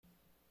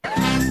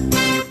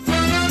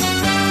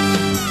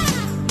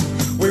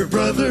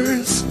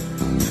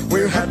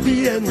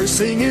happy and we're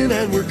singing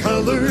and we're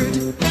colored.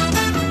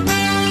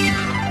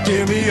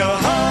 Give me a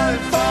high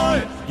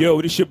five. Yo,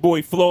 this your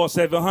boy Flaw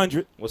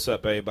 700. What's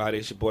up, everybody?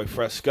 It's your boy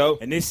Fresco.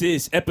 And this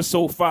is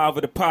episode 5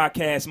 of the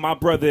podcast, My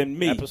Brother and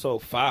Me.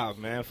 Episode 5,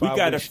 man. We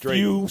got a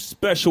few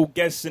special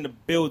guests in the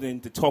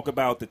building to talk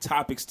about the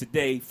topics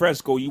today.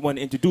 Fresco, you want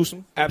to introduce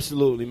them?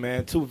 Absolutely,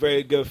 man. Two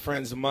very good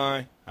friends of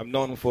mine. I've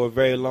known them for a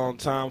very long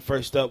time.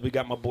 First up, we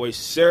got my boy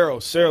Cyril.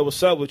 Cyril,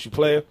 what's up with you,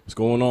 player? What's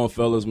going on,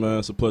 fellas, man?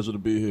 It's a pleasure to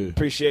be here.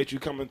 Appreciate you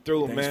coming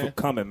through, Thanks man. for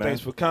coming, man.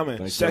 Thanks for coming.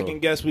 Thanks, Second y'all.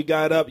 guest we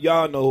got up,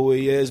 y'all know who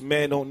he is.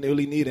 Man, don't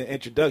really need an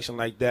introduction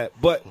like that.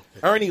 But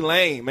Ernie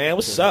Lane, man,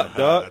 what's up,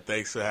 dog?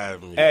 Thanks for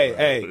having me.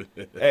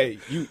 Hey,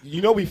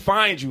 you know we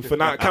fined you for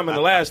not coming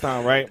the last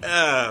time, right?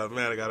 Yeah,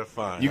 man, I got a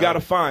fine. You got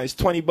a fine. It's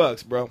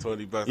 $20, bro.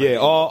 $20. Yeah,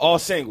 all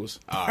singles.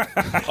 All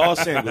right. All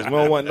singles. We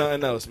don't want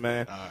nothing else,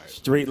 man. All right.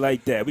 Straight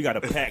like that. We got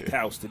a packed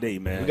house today,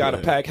 man. We got a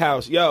packed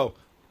house. Yo,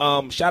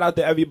 shout out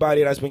to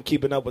everybody that's been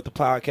keeping up with the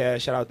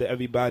podcast. Shout out to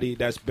everybody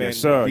that's been Yes,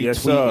 sir. Yes,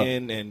 sir.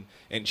 retweeting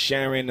and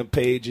sharing the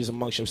pages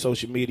amongst your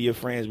social media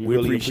friends. We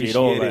really appreciate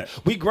all it.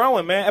 that. We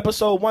growing, man.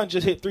 Episode 1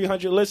 just hit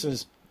 300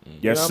 listens.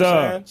 Yes, you know sir. what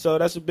I'm saying? So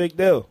that's a big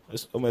deal.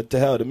 To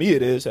hell, to me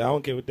it is. I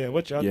don't give a damn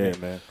what y'all Yeah,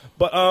 think. man.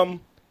 But,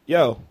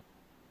 yo,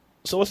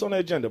 so what's on the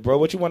agenda, bro?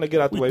 What you want to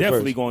get out the We way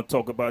definitely first? going to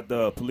talk about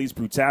the police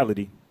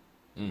brutality.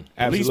 Police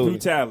Absolutely.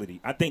 brutality.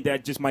 I think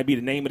that just might be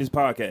the name of this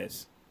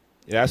podcast.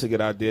 Yeah, that's a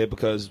good idea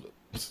because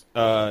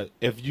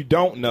if you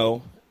don't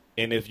know,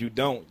 and if you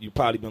don't, you've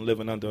probably been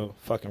living under a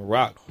fucking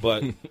rock.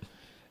 But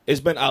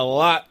it's been a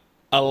lot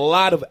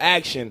of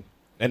action,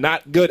 and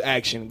not good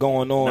action,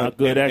 going on Not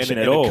good action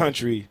in at all. the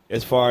country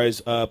as far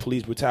as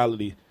police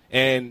brutality.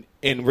 And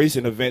in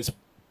recent events,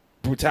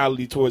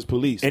 brutality towards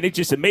police. And it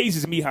just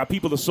amazes me how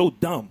people are so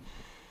dumb.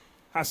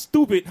 How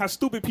stupid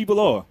people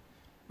are.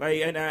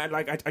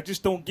 I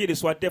just don't get it,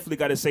 so I definitely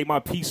got to say my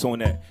piece on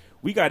that.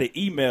 We got an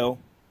email,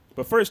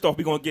 but first off,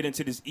 we're going to get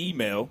into this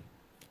email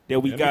that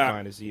we Let me got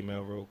find this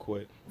email real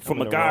quick. from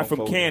I'm a in the guy wrong from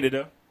folder.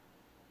 Canada.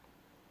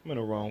 I'm in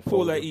the wrong Pull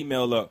folder. that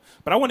email up.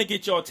 But I want to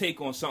get y'all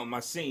take on something I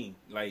seen.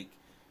 Like,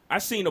 I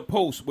seen a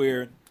post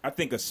where I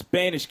think a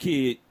Spanish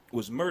kid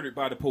was murdered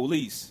by the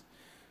police.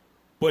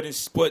 But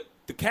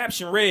the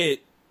caption read,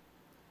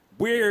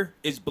 "Where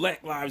is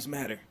Black Lives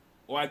Matter?"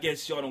 Or I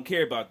guess y'all don't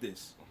care about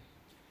this.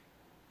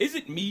 Is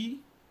it me,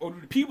 or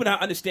do the people not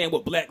understand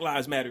what Black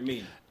Lives Matter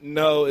mean?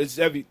 No, it's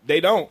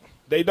they don't.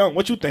 They don't.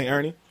 What you think,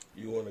 Ernie?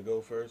 You want to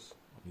go first?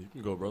 You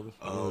can go, brother.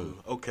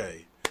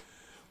 Okay.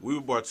 We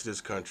were brought to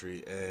this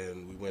country,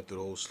 and we went through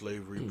the whole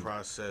slavery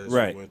process.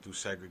 Right. We went through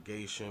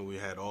segregation. We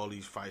had all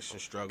these fights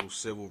and struggles,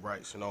 civil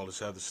rights, and all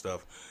this other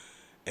stuff.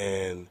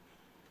 And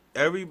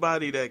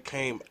everybody that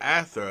came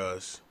after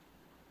us,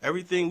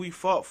 everything we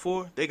fought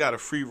for, they got a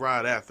free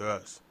ride after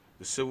us.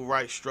 The civil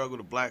rights struggle,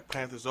 the Black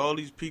Panthers, all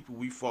these people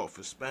we fought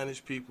for.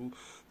 Spanish people,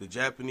 the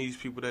Japanese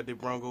people that they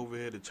brung over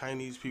here, the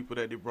Chinese people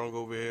that they brung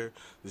over here,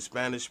 the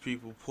Spanish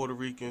people, Puerto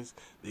Ricans.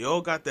 They all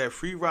got that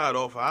free ride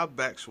off our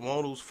backs from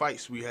all those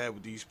fights we had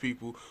with these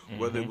people,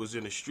 whether it was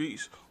in the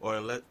streets or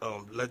in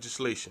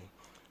legislation.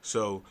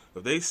 So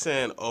if they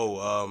saying,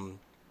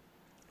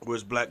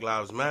 where's Black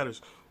Lives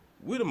Matters,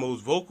 we're the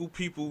most vocal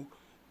people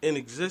in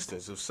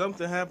existence. If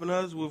something happened to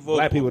us, we're vocal.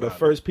 Black people, the about it.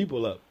 first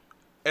people up.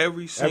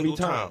 Every single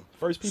time. time.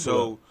 First people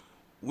So up.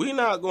 we're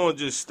not going to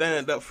just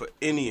stand up for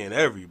any and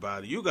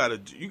everybody. You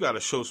gotta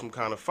show some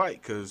kind of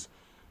fight, because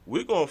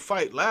we're going to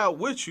fight loud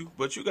with you,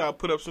 but you got to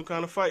put up some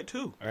kind of fight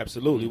too.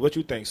 Absolutely. What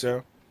you think,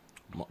 sir?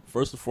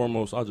 First and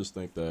foremost, I just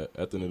think that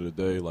at the end of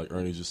the day, like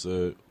Ernie just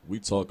said, we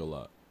talk a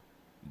lot,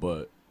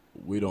 but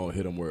we don't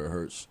hit them where it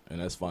hurts,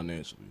 and that's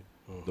financially.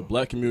 The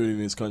black community in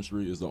this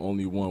country is the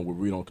only one where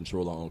we don't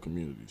control our own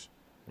communities.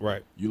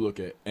 Right. You look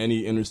at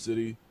any inner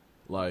city,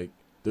 like,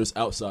 there's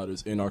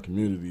outsiders in our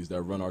communities that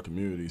run our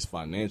communities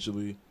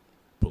financially,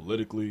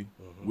 politically.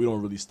 We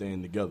don't really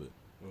stand together.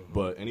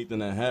 But anything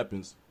that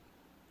happens,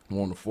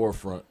 we're on the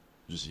forefront,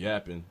 just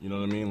yapping. You know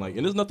what I mean? Like,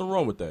 and there's nothing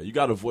wrong with that. You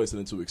got to voice it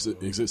into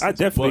existence. I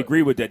definitely But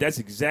agree with that. That's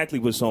exactly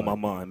what's on my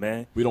mind,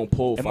 man. We don't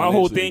pull. And my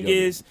whole financially thing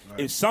together. is,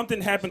 if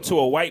something happened to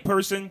a white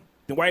person,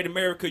 then white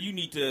America, you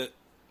need to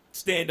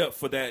stand up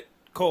for that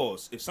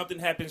cause. If something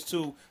happens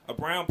to a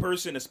brown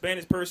person, a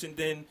Spanish person,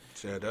 then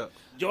Stand up.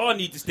 y'all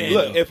need to stand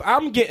Look, up. if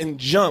I'm getting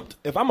jumped,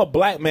 if I'm a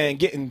black man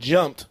getting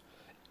jumped,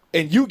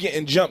 and you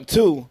getting jumped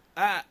too,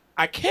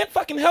 I can't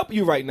fucking help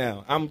you right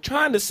now. I'm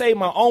trying to save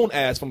my own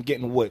ass from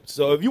getting whipped.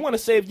 So if you want to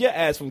save your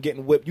ass from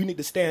getting whipped, you need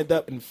to stand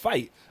up and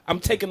fight. I'm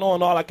taking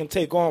on all I can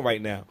take on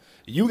right now.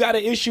 You got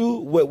an issue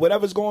with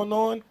whatever's going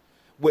on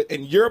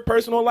in your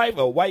personal life,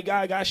 a white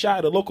guy got shot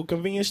at a local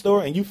convenience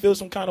store, and you feel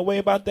some kind of way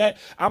about that.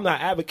 I'm not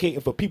advocating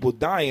for people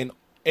dying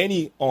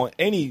on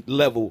any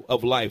level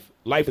of life.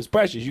 Life is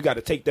precious. You got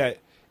to take that,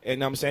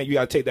 and I'm saying you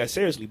got to take that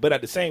seriously. But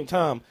at the same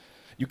time,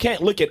 you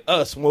can't look at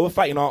us when we're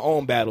fighting our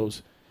own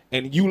battles,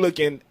 and you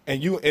looking,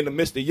 and you in the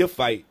midst of your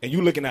fight, and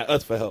you looking at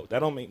us for help. That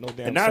don't make no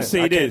damn And sense. I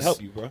say I this, can't help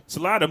you, bro. it's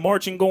a lot of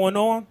marching going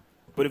on,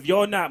 but if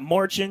y'all not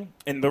marching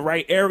in the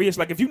right areas,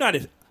 like if you're not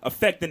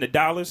affecting the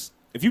dollars,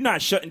 if you're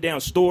not shutting down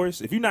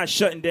stores, if you're not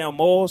shutting down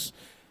malls,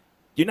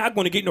 you're not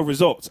going to get no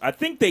results. I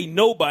think they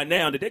know by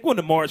now that they're going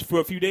to march for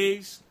a few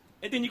days,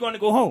 and then you're going to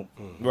go home.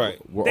 Right.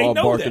 We're They all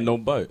know barking, that. no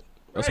bite.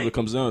 That's what Right. it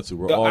comes down to.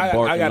 We're all barking,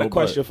 I got no a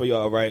question bite. for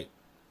y'all, right?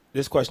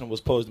 This question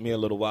was posed to me a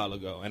little while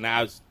ago, and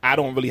I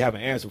don't really have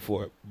an answer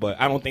for it, but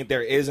I don't think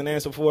there is an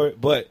answer for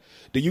it. But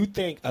do you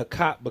think a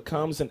cop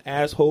becomes an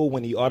asshole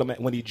when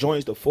he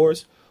joins the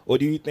force, or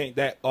do you think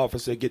that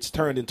officer gets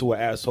turned into an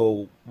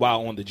asshole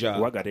while on the job?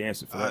 Oh, I got the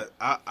answer for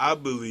that. I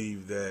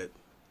believe that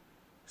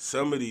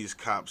some of these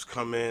cops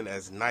come in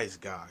as nice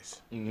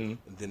guys. Mm-hmm.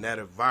 And then that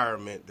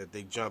environment that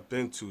they jump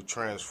into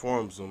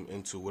transforms them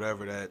into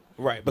whatever that...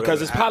 Right, because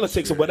whatever it's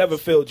politics or atmosphere whatever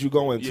is. field you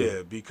go into.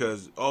 Yeah,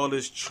 because all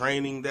this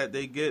training that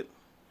they get,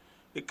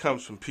 it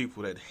comes from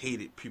people that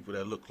hated people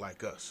that look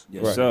like us.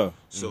 Yes, Right. sir.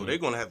 So they're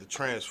going to have to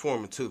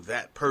transform into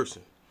that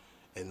person.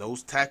 And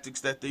those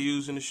tactics that they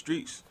use in the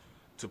streets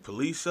to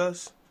police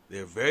us,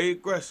 they're very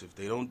aggressive.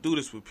 They don't do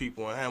this with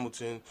people in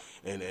Hamilton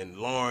and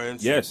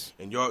Lawrence. Yes.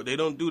 And York. They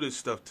don't do this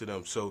stuff to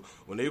them. So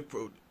when if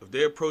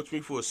they approach me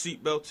for a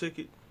seatbelt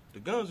ticket, the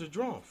guns are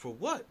drawn. For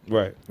what?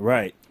 Right.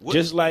 Right. What?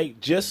 Just like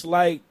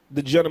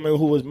the gentleman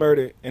who was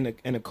murdered in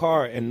a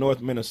car in North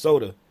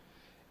Minnesota.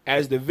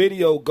 As the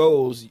video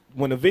goes,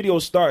 when the video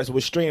starts,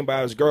 was streamed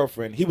by his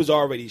girlfriend. He was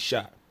already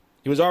shot.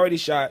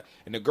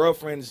 And the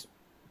girlfriend's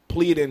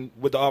pleading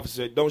with the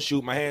officer, "Don't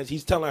shoot my hands."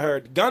 He's telling her,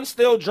 gun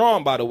still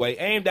drawn, by the way,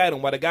 aimed at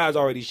him while the guy's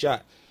already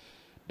shot.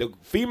 The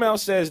female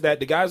says that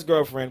the guy's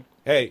girlfriend,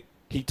 hey,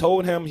 he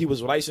told him he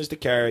was licensed to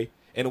carry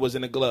and it was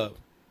in a glove.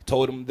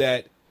 Told him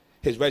that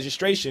his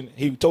registration,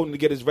 he told him to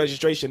get his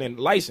registration and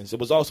license. It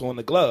was also in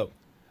the glove.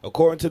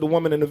 According to the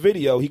woman in the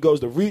video, he goes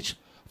to reach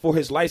for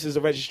his license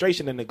and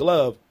registration in the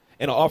glove,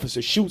 and an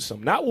officer shoots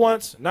him. Not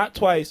once, not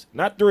twice,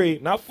 not 3,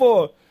 not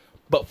 4,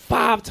 but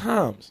 5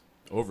 times.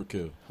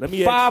 Overkill.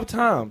 Five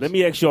times. Let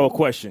me ask y'all a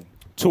question.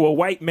 To a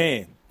white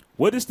man,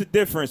 what is the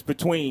difference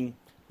between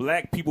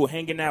black people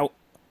hanging out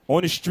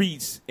on the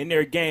streets in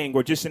their gang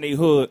or just in their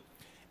hood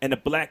and a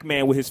black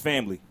man with his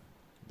family?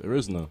 There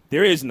is none.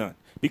 There is none.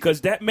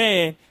 Because that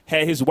man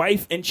had his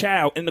wife and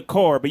child in the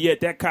car, but yet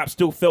that cop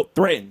still felt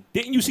threatened.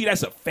 Didn't you see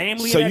that's a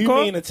family So in that you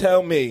car? mean to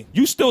tell me,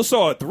 You still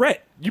saw a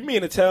threat.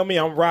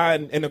 I'm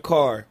riding in a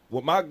car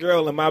with my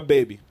girl and my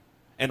baby,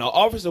 and an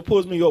officer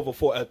pulls me over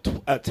for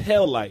a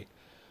tail light.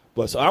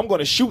 But so I'm going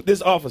to shoot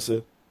this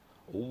officer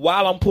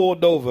while I'm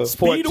pulled over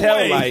for a Speed tail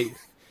away. light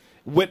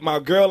with my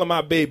girl and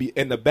my baby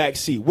in the back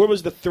seat. Where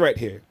was the threat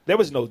here? There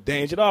was no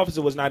danger. The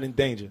officer was not in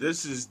danger.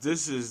 This is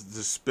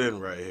the spin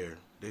right here.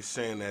 They're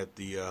saying that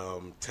the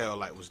tail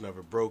light was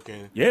never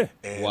broken. Yeah.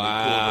 And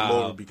Wow. they pulled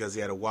him over because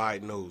he had a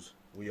wide nose.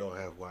 We all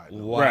have wide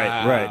nose.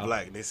 Wow. Right.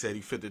 Black. And they said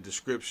he fit the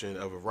description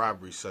of a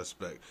robbery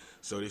suspect.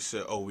 So they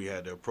said, we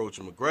had to approach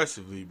him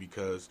aggressively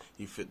because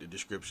he fit the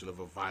description of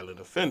a violent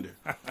offender.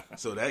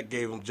 So that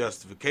gave him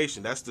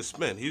justification. That's the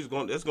spin.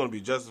 That's going to be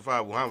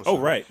justifiable homicide. Oh,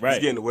 right. He's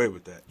getting away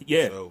with that.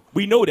 Yeah, So,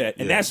 we know that,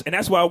 and yeah.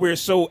 that's why we're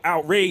so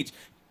outraged.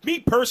 Me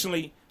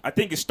personally, I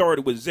think it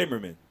started with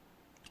Zimmerman.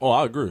 Oh,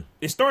 I agree.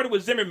 It started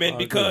with Zimmerman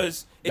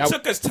because it That-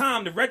 took us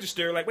time to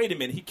register. Like, wait a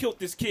minute, he killed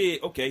this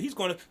kid. Okay, he's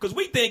going to... Because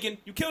we thinking,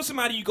 you kill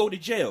somebody, you go to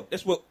jail.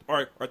 That's what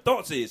our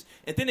thoughts is.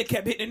 And then it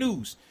kept hitting the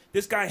news.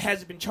 This guy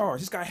hasn't been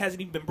charged. This guy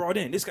hasn't even been brought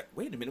in. This guy...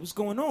 Wait a minute, what's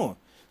going on?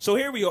 So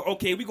here we are.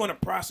 Okay, we're going to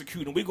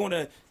prosecute him. We're going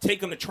to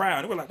take him to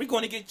trial. And we're like, we're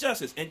going to get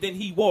justice. And then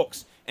he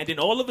walks. And then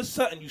all of a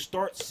sudden, you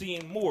start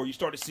seeing more. You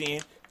started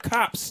seeing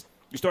cops.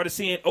 You started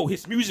seeing,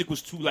 his music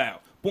was too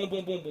loud. Boom,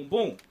 boom, boom, boom,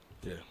 boom.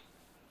 yeah.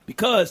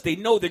 Because they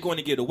know they're going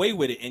to get away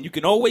with it. And you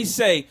can always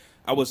say,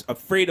 I was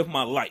afraid of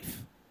my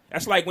life.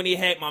 That's like when he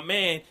had my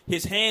man,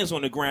 his hands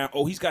on the ground.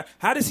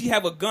 How does he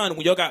have a gun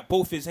when y'all got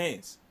both his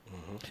hands?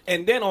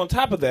 And then on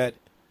top of that,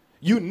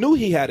 you knew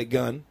he had a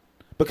gun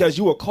because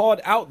you were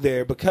called out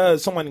there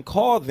because someone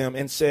called them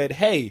and said,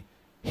 hey,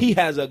 he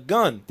has a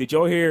gun. Did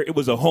y'all hear it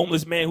was a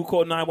homeless man who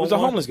called 911? It was a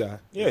homeless guy.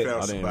 He Yeah. found I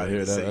didn't even somebody hear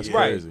to that. say, That's yeah.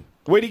 Right. crazy.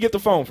 Where'd he get the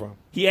phone from?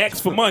 He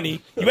asked for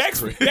money. You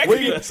asked me.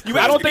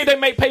 I don't think they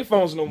make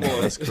payphones no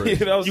more. That's crazy.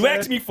 You know what I'm You saying?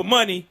 asked me for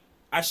money.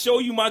 I show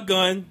you my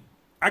gun.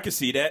 I can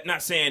see that.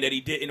 Not saying that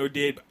he didn't or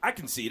did, but I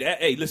can see that.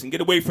 Hey, listen,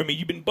 get away from me.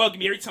 You've been bugging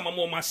me every time I'm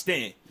on my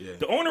stand. Yeah.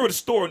 The owner of the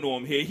store know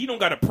I'm here. He don't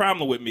got a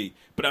problem with me.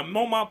 But I'm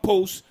on my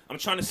post. I'm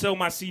trying to sell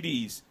my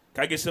CDs.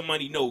 Can I get some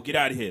money? No, get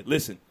out of here.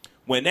 Listen,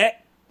 when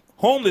that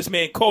homeless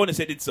man called and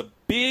said it's a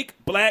big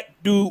black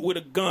dude with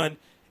a gun,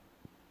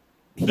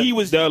 The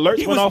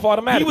alerts went off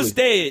automatically. He was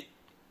dead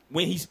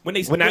when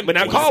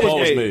that call was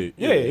was made. made.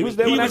 Yeah, he was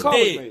there He when was that call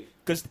was dead. made.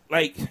 Because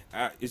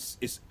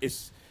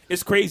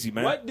it's crazy,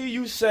 man. What do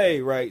you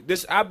say, right?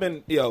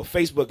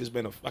 Facebook has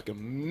been a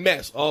fucking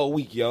mess all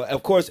week, yo.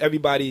 Of course,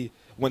 everybody,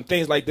 when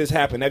things like this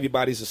happen,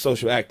 everybody's a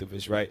social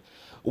activist, right?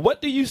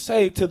 What do you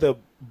say to the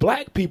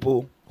black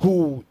people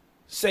who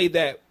say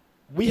that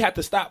we have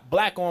to stop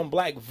black on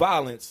black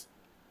violence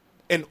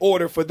in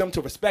order for them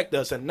to respect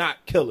us and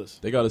not kill us?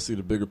 They got to see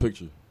the bigger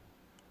picture.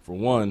 For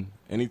one,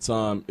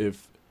 anytime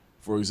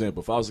for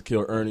example, if I was to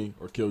kill Ernie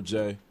or kill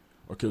Jay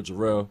or kill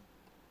Jarrell,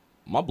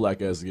 my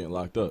black ass is getting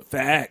locked up.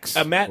 Facts.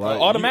 Right?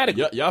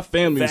 Automatically. Y'all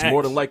family is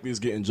more Facts. than likely is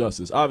getting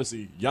justice.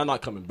 Obviously, y'all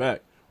not coming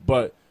back,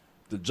 but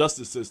the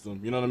justice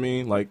system, you know what I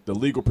mean? Like the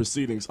legal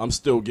proceedings, I'm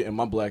still getting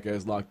my black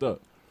ass locked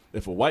up.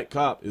 If a white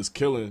cop is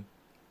killing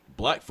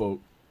black folk,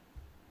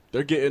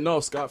 they're getting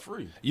off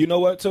scot-free. You know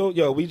what, too?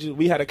 Yo,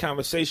 we had a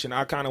conversation.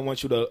 I kind of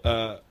want you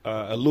to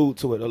allude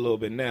to it a little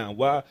bit now.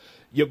 Why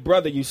your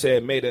brother, you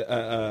said, made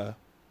a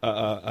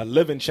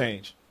living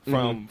change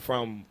from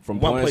one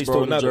place to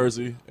Plainsboro, another. New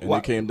Jersey, and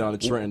they came down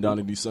to Trenton down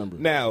in December.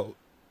 Now,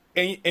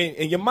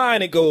 in your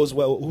mind, it goes,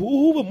 well,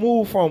 who would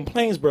move from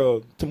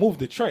Plainsboro to move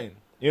to Trenton?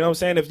 You know what I'm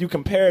saying? If you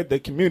compare the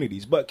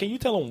communities. But can you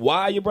tell them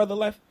why your brother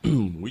left?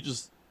 We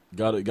just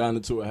got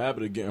into a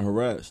habit of getting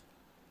harassed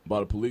by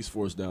the police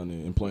force down there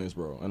in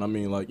Plainsboro. And I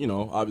mean, like, you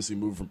know, obviously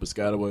moving from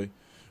Piscataway,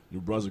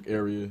 New Brunswick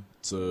area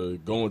to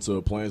going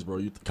to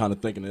Plainsboro, you kind of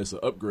thinking it's an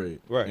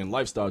upgrade and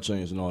lifestyle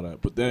change and all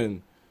that. But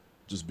then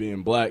just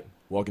being black,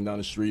 walking down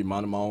the street,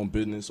 minding my own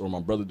business, or my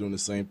brother doing the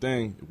same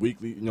thing,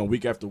 weekly, you know,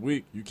 week after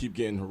week, you keep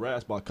getting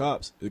harassed by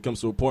cops. It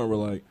comes to a point where,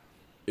 like,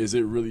 is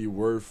it really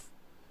worth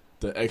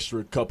the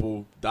extra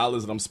couple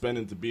dollars that I'm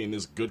spending to be in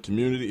this good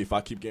community if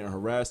I keep getting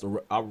harassed?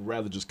 Or I would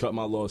rather just cut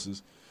my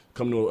losses,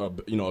 come to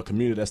a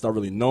community that's not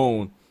really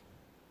known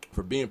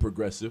for being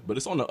progressive, but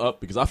it's on the up,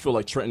 because I feel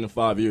like Trenton in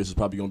 5 years is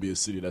probably going to be a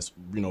city that's,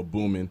 you know,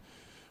 booming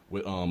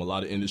with a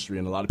lot of industry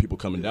and a lot of people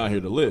coming down here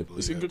to live.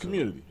 It's a good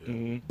community.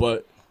 Mm-hmm.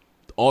 But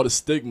all the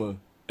stigma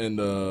and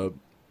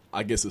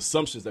I guess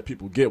assumptions that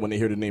people get when they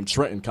hear the name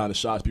Trenton kind of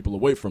shies people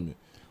away from it.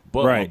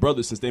 But my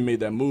brother, since they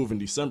made that move in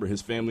December,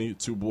 his family,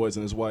 2 boys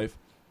and his wife,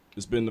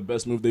 it's been the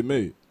best move they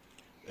made.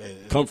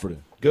 And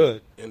comforting.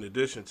 Good. In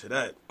addition to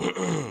that,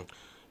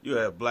 you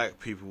have black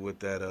people with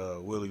that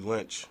Willie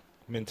Lynch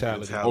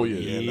mentality. Oh,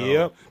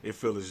 yeah. And, they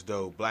feel as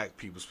though black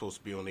people are supposed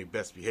to be on their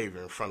best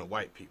behavior in front of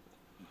white people.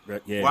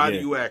 Why do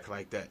you act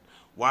like that?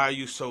 Why are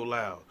you so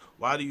loud?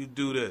 Why do you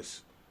do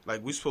this?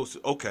 Like, we're supposed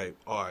to, okay,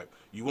 all right,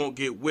 you won't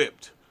get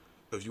whipped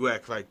if you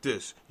act like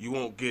this. You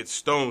won't get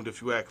stoned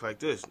if you act like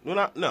this.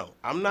 No,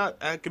 I'm not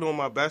acting on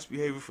my best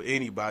behavior for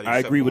anybody. I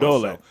agree with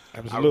all that.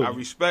 Absolutely. I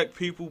respect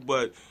people,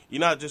 but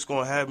you're not just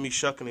going to have me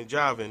shucking and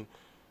jiving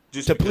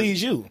just to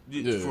please you.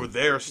 For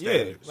their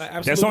standards. Yeah,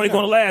 like, that's only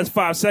going to last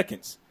 5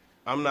 seconds.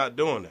 I'm not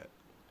doing that.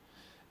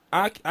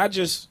 I'm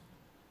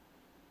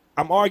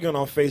arguing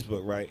on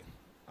Facebook, right?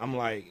 I'm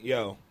like,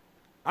 yo,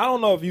 I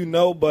don't know if you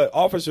know, but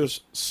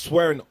officers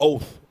swear an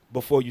oath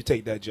before you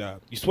take that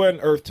job. You swear an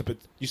oath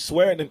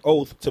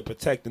to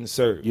protect and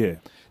serve. Yeah.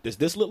 Does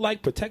this look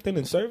like protecting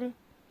and serving?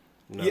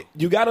 No.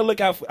 You got to look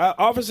out for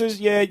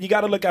officers. Yeah, you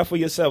got to look out for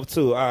yourself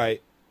too. All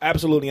right,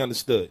 absolutely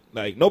understood.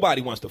 Like,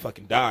 nobody wants to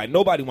fucking die.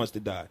 Nobody wants to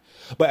die.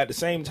 But at the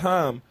same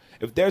time,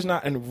 if there's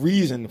not a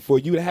reason for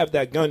you to have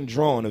that gun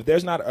drawn, if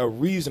there's not a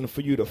reason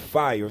for you to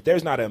fire, if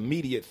there's not an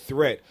immediate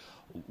threat,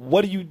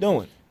 what are you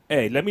doing?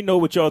 Hey, let me know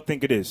what y'all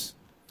think of this.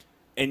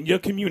 In your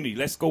community,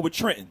 let's go with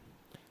Trenton.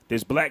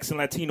 There's blacks and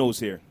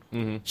Latinos here.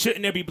 Mm-hmm.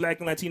 Shouldn't there be black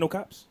and Latino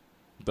cops?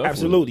 Definitely.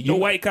 Absolutely. No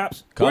white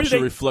cops? Cops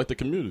should reflect the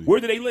community. Where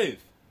do they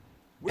live?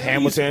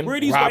 Hamilton, where are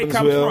these white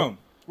cops from?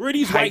 Where do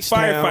these white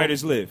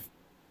firefighters live?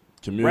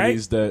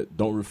 Communities that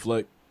don't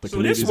reflect the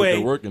communities that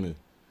they're working in.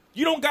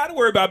 You don't got to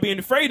worry about being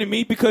afraid of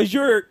me because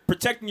you're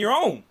protecting your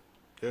own.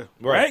 Yeah.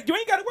 Right? You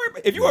ain't got to worry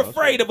about if you're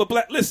afraid of a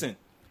black. Listen,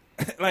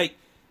 like,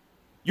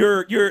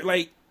 you're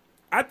like,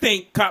 I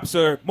think cops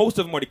most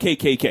of them are the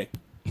KKK.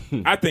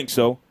 I think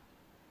so.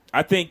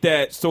 I think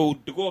that, so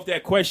to go off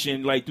that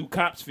question, like, do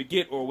cops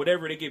forget or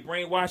whatever, they get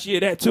brainwashed? Yeah,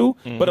 that too.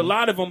 Mm-hmm. But a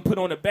lot of them put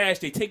on a badge.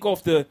 They take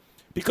off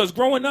because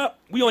growing up,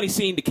 we only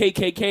seen the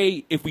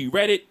KKK if we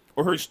read it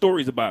or heard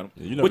stories about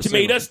them, which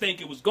made us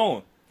think it was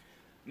gone.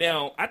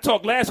 Now, I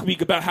talked last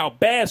week about how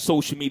bad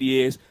social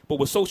media is, but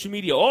what social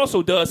media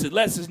also does is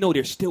lets us know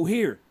they're still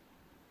here,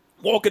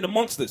 walking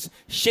amongst us,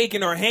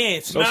 shaking our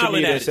hands, social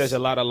smiling media at us. Says a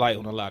lot of light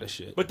on a lot of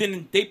shit. But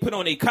then they put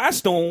on a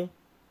costume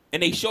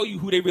and they show you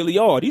who they really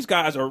are. These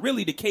guys are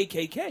really the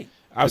KKK.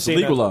 I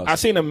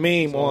seen a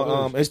meme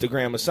on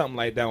Instagram or something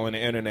like that on the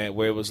internet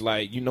where it was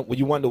like, you know, when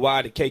you wonder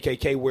why the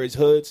KKK wears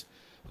hoods,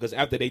 because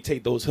after they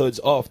take those hoods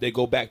off, they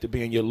go back to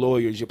being your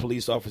lawyers, your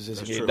police officers,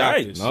 and your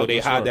doctors. Right. So they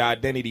hide their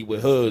identity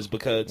with hoods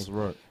because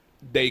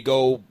they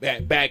go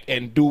back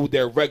and do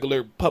their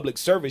regular public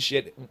service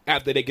shit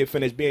after they get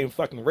finished being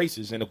fucking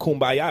racist in a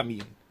kumbaya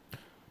meeting.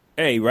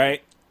 Hey,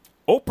 right?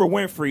 Oprah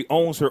Winfrey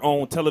owns her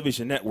own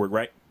television network,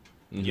 right?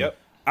 Mm-hmm. Yep.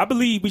 I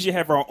believe we should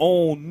have our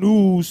own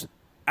news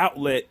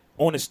outlet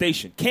on the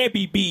station. Can't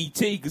be BET,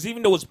 because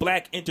even though it's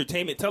black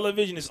entertainment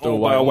television, it's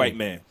owned by a white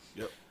man.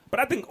 Yep. But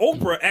I think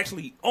Oprah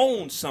actually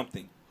owns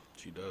something.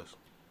 She does.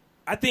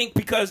 I think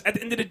because at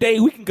the end of the day,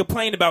 we can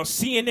complain about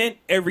CNN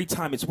every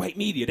time it's white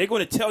media. They're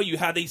going to tell you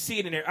how they see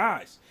it in their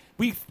eyes.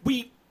 We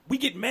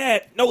get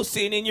mad. No,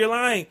 CNN, you're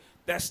lying.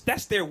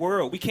 That's their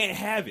world. We can't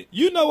have it.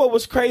 You know what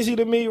was crazy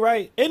to me,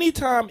 right?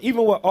 Anytime,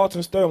 even with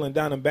Alton Sterling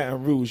down in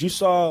Baton Rouge, you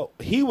saw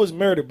he was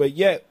murdered, but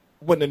yet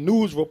when the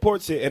news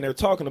reports it and they're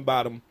talking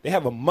about him, they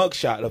have a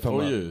mugshot of him.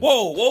 Oh, yeah.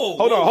 Whoa.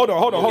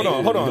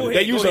 Hold on.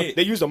 They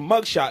use a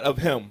mugshot of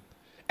him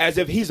as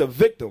if he's a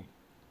victim.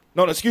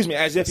 No, excuse me,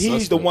 as if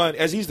he's the one,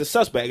 as he's the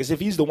suspect, as if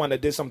he's the one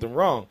that did something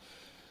wrong.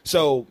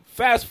 So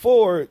fast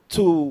forward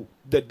to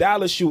the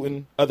Dallas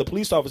shooting of the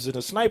police officers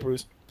and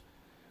snipers,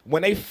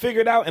 when they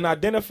figured out and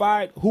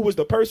identified who was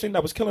the person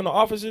that was killing the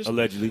officers,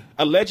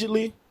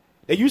 allegedly,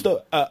 they used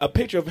a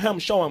picture of him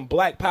showing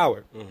black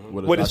power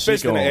with his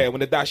fist in the air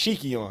with the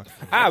dashiki on.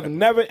 I've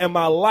never in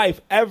my life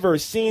ever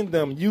seen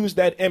them use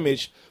that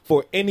image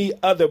for any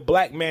other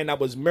black man that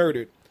was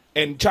murdered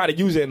and try to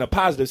use it in a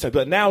positive sense.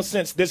 But now,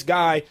 since this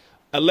guy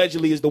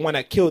allegedly is the one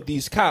that killed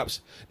these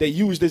cops, they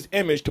use this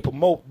image to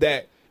promote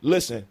that.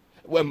 Listen,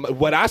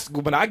 when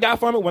I got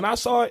from it, when I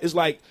saw it, is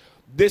like,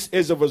 this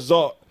is a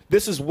result.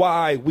 This is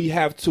why we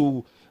have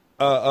to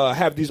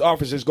have these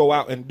officers go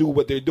out and do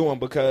what they're doing,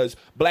 because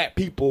black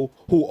people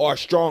who are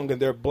strong in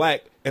their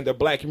black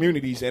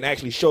communities and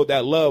actually show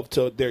that love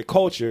to their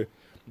culture,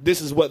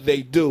 this is what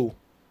they do.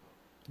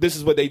 This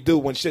is what they do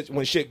when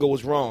shit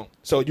goes wrong.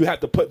 So you have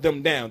to put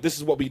them down. This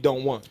is what we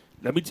don't want.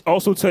 Let me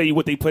also tell you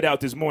what they put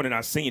out this morning.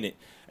 I seen it,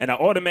 and I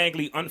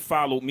automatically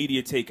unfollowed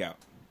Media Takeout.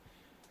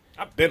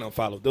 I've been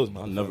unfollowed those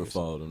motherfuckers. I never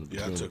followed them.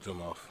 Yeah, I took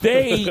them off.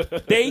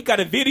 They got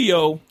a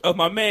video of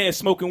my man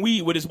smoking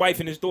weed with his wife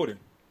and his daughter.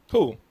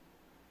 Who?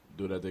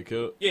 Do that they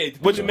killed? Yeah,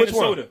 Which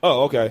Minnesota. one?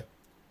 Oh, okay.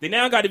 They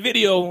now got a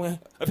video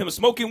of him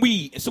smoking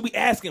weed, and so we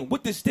asking,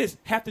 what does this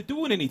have to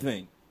do with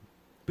anything?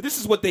 But this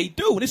is what they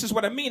do, and this is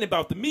what I mean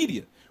about the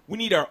media. We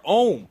need our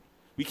own.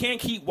 We can't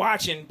keep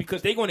watching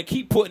because they're going to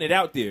keep putting it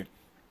out there.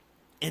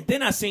 And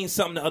then I seen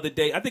something the other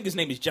day. I think his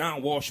name is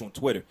John Walsh on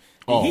Twitter.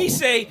 And he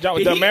say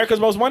the America's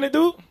Most Wanted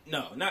dude?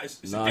 No, not.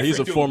 It's he's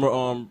a dude.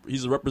 former.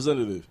 He's a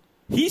representative.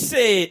 He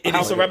said it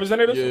House of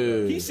Representatives.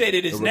 Yeah, he said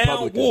it is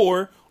now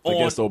war on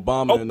against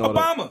Obama and all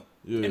that. Obama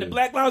Yeah. and the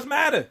Black Lives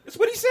Matter. That's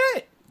what he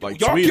said. Like,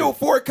 y'all tweeted. killed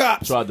 4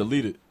 cops. Tried to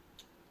delete it.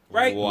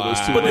 Right? Wow.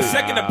 But the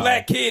second a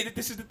black kid,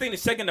 this is the thing, the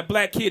second a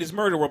black kid is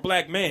murdered or a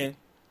black man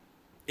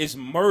is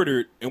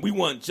murdered and we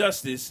want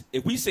justice,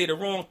 if we say the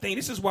wrong thing,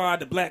 this is why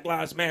the Black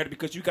Lives Matter,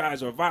 because you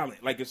guys are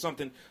violent, like if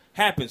something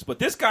happens. But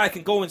this guy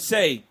can go and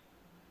say,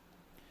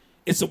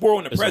 it's a war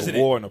on the president.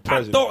 A war on the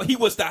president. I thought he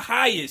was the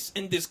highest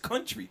in this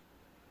country.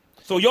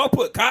 So y'all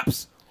put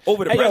cops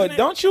over the president? Yo,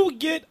 don't you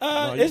get,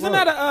 isn't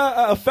that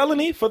a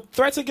felony for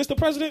threats against the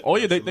president? Oh,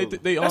 yeah,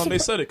 they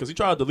said it because he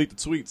tried to delete the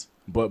tweets.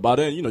 But by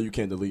then, you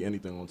can't delete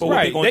anything on Twitter.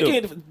 Right.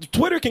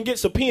 Twitter can get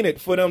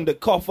subpoenaed for them to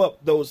cough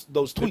up those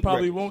tweets. They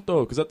probably won't,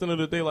 though, because at the end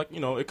of the day,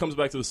 it comes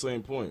back to the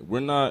same point. We're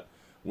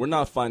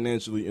not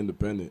financially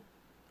independent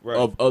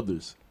of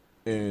others.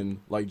 And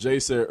like Jay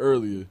said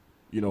earlier,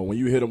 when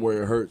you hit them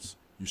where it hurts,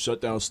 you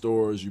shut down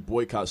stores, you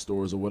boycott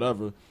stores or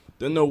whatever,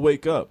 then they'll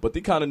wake up. But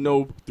they kind of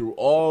know through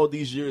all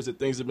these years that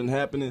things have been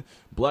happening,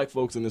 black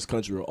folks in this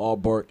country are all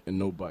bark and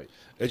no bite.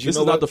 This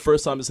is not the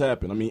first time it's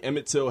happened. I mean,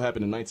 Emmett Till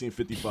happened in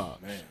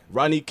 1955. Man.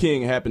 Rodney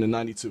King happened in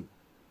 92.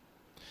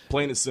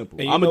 Plain and simple.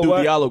 Amadou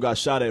Diallo got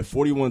shot at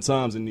 41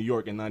 times in New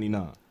York in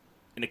 99.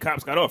 And the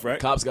cops got off, right?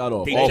 Cops got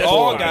off.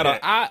 All got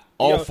off.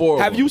 All 4 of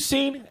them. Have you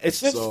seen,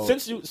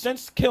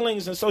 since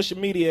killings and social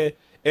media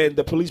and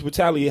the police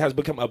brutality has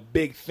become a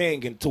big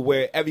thing, and to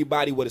where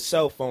everybody with a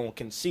cell phone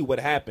can see what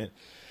happened,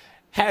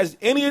 has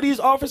any of these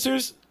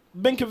officers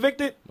been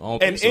convicted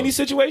in any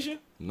situation?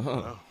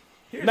 No.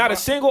 Not a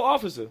single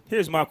officer.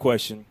 Here's my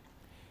question.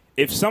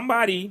 If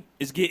somebody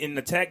is getting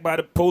attacked by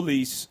the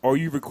police, are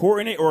you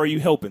recording it or are you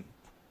helping?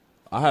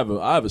 I have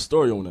a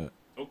story on that.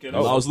 Okay. I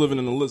was living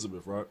in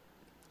Elizabeth, right?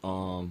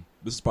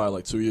 This is probably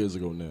like 2 years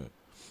ago now.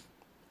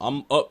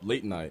 I'm up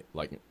late night,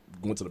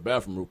 going to the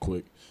bathroom real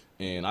quick,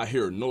 and I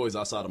hear a noise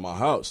outside of my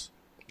house.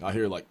 I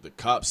hear the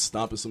cops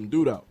stomping some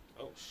dude out.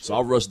 So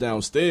I rush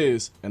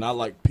downstairs and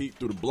I peek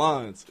through the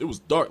blinds. It was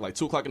dark,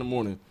 2 o'clock in the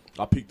morning.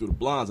 I peek through the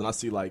blinds and I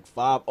see 5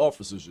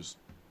 officers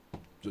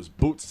just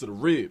boots to the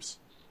ribs.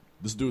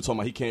 This dude talking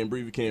about he can't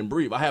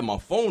breathe. I had my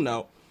phone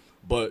out,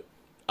 but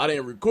I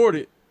didn't record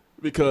it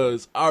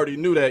because I already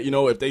knew that,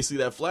 if they see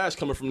that flash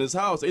coming from this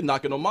house, they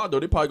knocking on my door.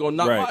 They probably gonna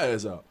knock my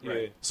ass out.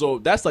 Right. So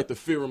that's the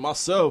fear of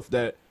myself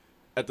that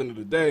at the end of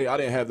the day, I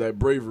didn't have that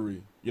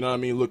bravery. You know what I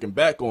mean? Looking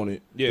back on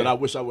it, that I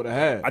wish I would have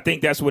had. I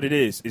think that's what it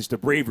is. It's the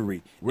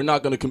bravery. We're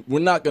not gonna.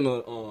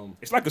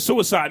 It's like a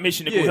suicide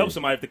mission to go help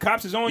somebody. If the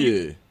cops is on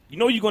you, you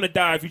know you're gonna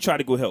die if you try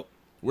to go help.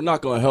 We're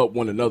not gonna help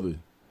one another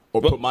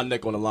or put my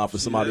neck on the line for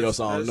somebody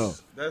else. I don't know.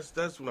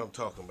 That's what I'm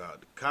talking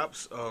about. The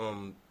cops,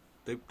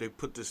 they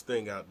put this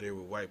thing out there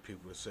with white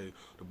people that say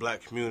the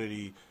black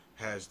community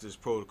has this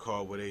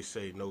protocol where they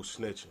say no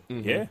snitching.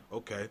 Mm-hmm. Yeah.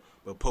 Okay.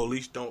 But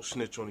police don't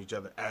snitch on each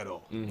other at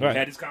all. Mm-hmm. Right.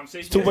 Had this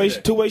conversation. Two-way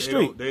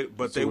street.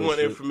 They want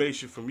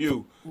information from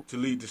you to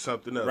lead to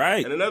something else.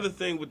 Right. And another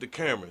thing with the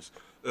cameras,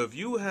 if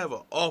you have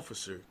an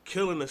officer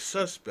killing a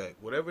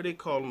suspect, whatever they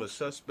call him, a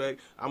suspect,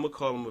 I'm gonna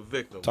call him a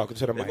victim. Talking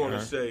to the mic.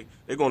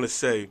 They're gonna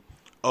say,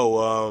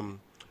 oh,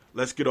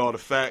 let's get all the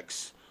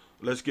facts.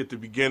 Let's get the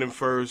beginning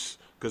first,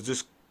 because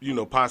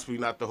possibly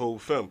not the whole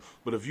film.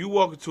 But if you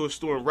walk into a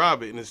store and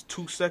rob it and it's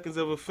 2 seconds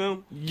of a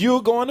film,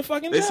 you're going to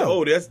fucking jail. They say,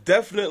 oh, that's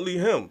definitely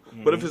him.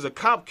 Mm-hmm. But if it's a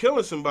cop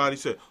killing somebody,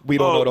 say, we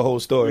don't know the whole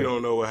story. We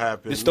don't know what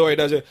happened. The story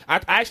doesn't. I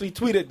actually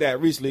tweeted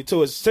that recently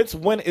too. Since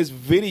when is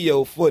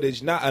video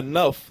footage not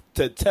enough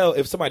to tell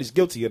if somebody's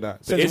guilty or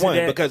not? Since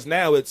when? Because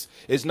now it's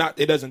not.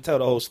 It doesn't tell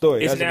the whole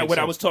story. Isn't that what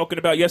I was talking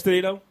about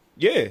yesterday though?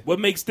 Yeah. What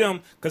makes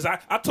them, because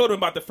I told them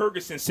about the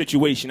Ferguson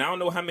situation. I don't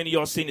know how many of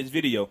y'all seen this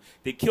video.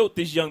 They killed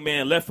this young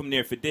man, left him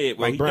there for dead.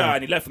 Well, he died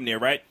and he left him there,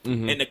 right?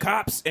 Mm-hmm. And the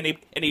cops, and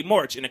they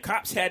marched, and the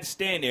cops had to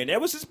stand there. And there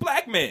was this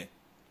black man.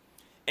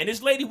 And this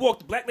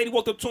black lady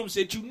walked up to him and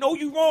said, you know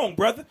you wrong,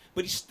 brother.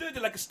 But he stood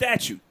there like a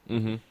statue.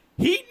 Mm-hmm.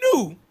 He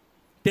knew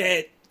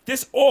that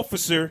this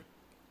officer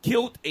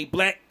killed a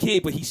black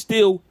kid, but he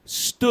still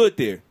stood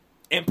there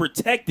and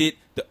protected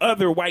the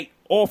other white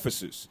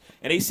officers.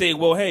 And they say,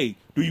 well, hey,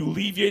 do you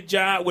leave your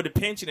job with a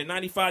pension and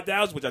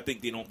 $95, which I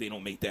think they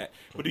don't make that.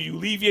 But do you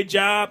leave your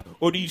job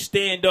or do you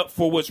stand up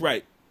for what's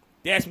right?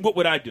 They asked me, what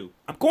would I do?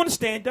 I'm going to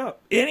stand up.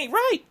 It ain't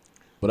right.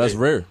 But that's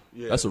rare.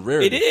 Yeah. That's a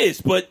rarity. It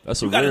is, but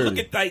that's you got to look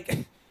at,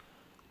 like...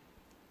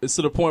 It's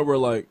to the point where,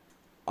 like,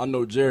 I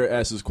know Jared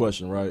asked this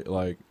question, right?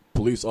 Like,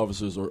 police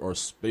officers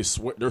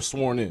they're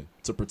sworn in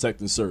to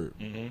protect and serve.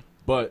 Mm-hmm.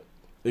 But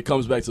it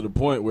comes back to the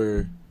point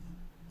where,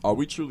 are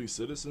we truly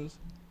citizens?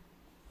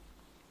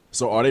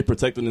 So are they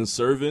protecting and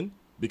serving?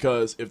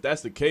 Because if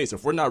that's the case,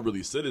 if we're not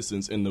really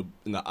citizens in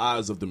the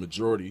eyes of the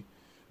majority,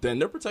 then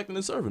they're protecting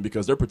and serving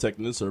because they're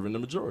protecting and serving the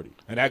majority.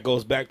 And that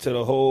goes back to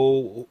the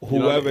whole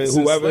whoever.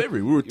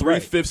 Slavery, we were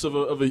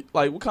 3/5 of a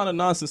like. What kind of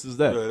nonsense is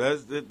that?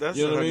 Yeah, that's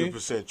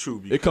 100%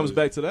 true. It comes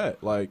back to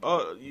that. Like,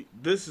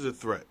 this is a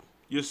threat.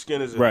 Your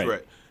skin is a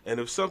threat,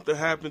 and if something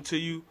happened to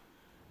you,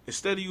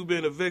 instead of you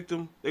being a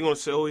victim, they're going to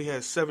say, oh, he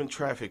has 7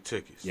 traffic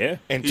tickets. Yeah.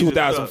 In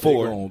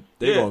 2004.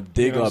 They're going to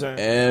dig up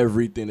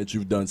everything that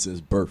you've done since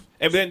birth.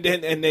 And then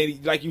they,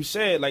 like you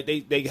said, like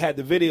they had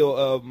the video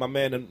of my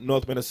man in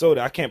North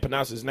Minnesota. I can't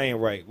pronounce his name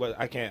right.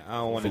 I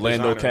don't want to.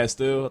 Philando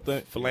Castile, I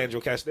think.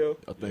 Philandro Castile?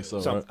 I think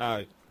so.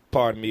 Right?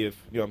 Pardon me if,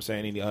 you know what I'm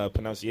saying, any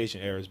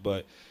pronunciation errors.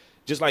 But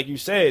just like you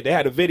said, they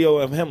had a video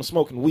of him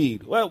smoking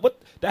weed. Well,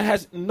 that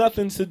has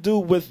nothing to do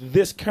with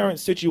this current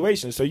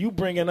situation. So you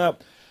bringing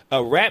up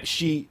a rap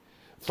sheet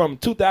from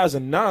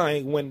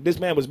 2009 when this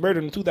man was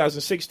murdered in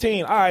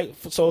 2016. All right,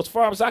 so as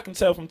far as I can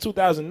tell from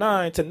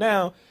 2009 to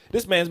now,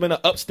 this man's been an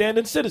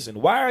upstanding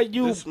citizen. Why are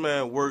you... This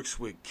man works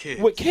with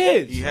kids. With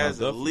kids. He has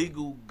a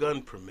legal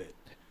gun permit.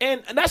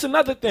 And that's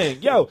another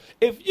thing. Yo,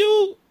 if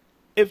you're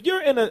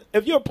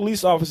a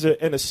police officer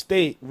in a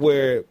state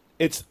where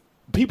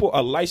people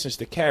are licensed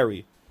to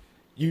carry,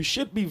 you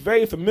should be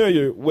very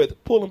familiar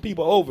with pulling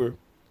people over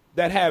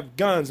that have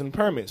guns and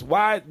permits.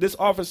 Why this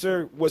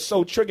officer was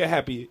so trigger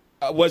happy?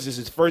 Was this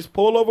his first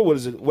pullover?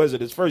 Was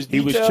it his first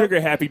detail? He was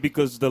trigger happy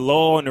because the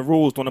law and the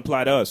rules don't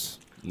apply to us.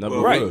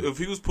 Right. If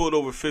he was pulled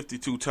over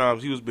 52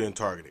 times, he was being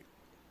targeted.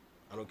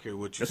 I don't care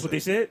what you say. That's what they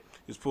said?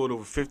 He was pulled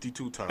over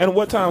 52 times. And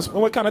what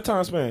kind of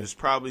time span? It's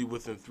probably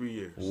within 3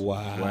 years.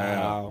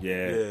 Wow.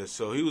 Yeah,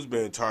 so he was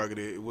being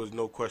targeted. It was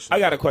no question. I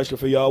got a question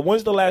for y'all.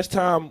 When's the last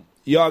time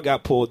y'all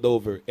got pulled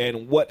over,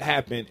 and what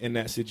happened in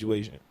that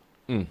situation?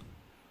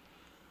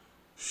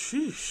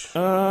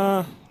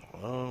 Sheesh.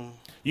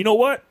 You know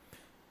what?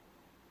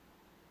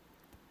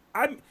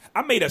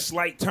 I made a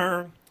slight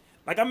turn.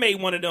 Like, I made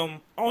one of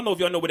them. I don't know if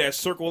y'all know where that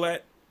circle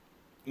at.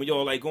 When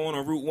y'all, like, going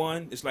on Route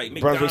 1. It's like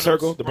Brunswick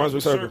Circle? The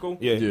Brunswick Circle.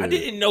 Yeah. I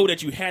didn't know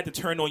that you had to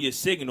turn on your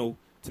signal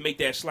to make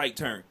that slight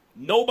turn.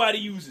 Nobody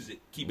uses it,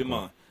 keep in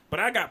mind. But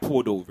I got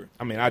pulled over.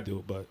 I mean, I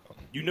do, but...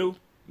 You knew?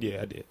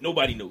 Yeah, I did.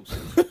 Nobody knows.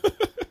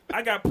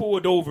 I got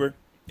pulled over,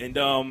 and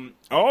I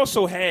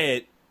also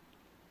had...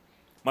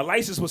 My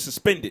license was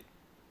suspended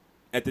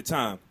at the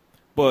time.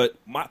 But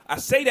I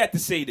say that to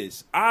say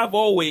this. I've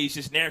always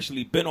just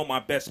naturally been on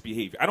my best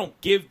behavior. I don't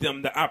give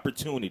them the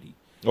opportunity.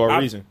 Or a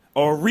reason.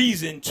 Or a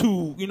reason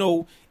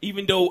to,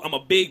 even though I'm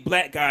a big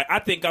black guy, I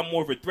think I'm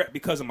more of a threat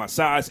because of my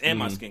size and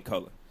my skin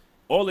color.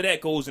 All of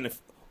that goes in the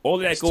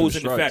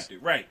factor.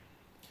 Right.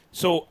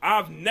 So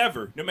I've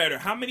never, no matter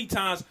how many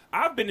times,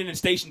 I've been in the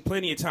station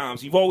plenty of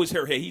times, you've always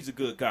heard, hey, he's a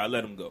good guy,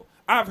 let him go.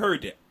 I've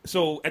heard that.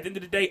 So at the end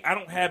of the day, I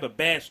don't have a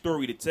bad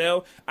story to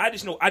tell. I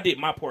just know I did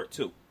my part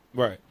too.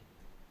 Right.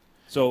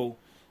 So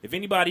if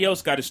anybody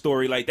else got a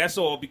story, like, that's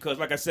all because,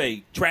 like I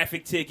say,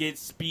 traffic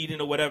tickets, speeding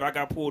or whatever, I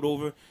got pulled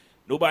over.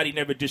 Nobody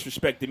never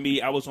disrespected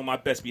me. I was on my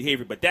best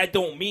behavior. But that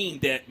don't mean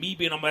that me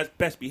being on my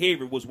best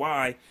behavior was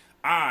why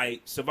I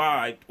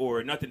survived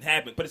or nothing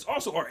happened. But it's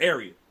also our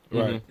area.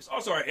 Right. It's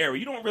also our area.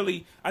 You don't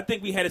really – I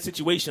think we had a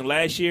situation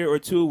last year or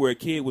two where a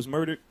kid was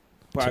murdered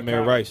by a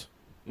cop. Rice.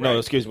 No,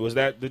 excuse me. Was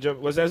that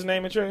his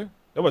name in Trey?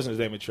 That wasn't his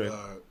name in Trey.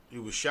 He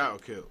was shot or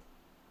killed.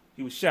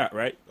 He was shot,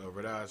 right?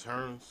 Red Eyes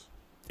Hearns.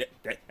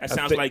 That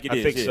sounds like it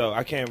is. I think so.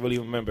 I can't really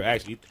remember,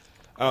 actually.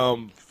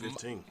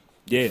 15.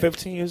 Yeah.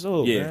 15 years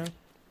old, man.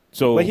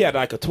 So, but he had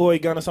like a toy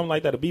gun or something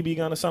like that, a BB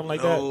gun or something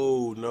like that?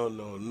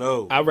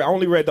 No. I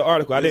only read the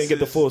article. I didn't get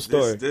the full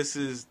story. This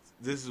is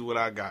what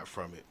I got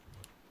from it.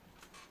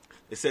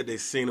 They said they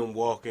seen him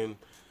walking.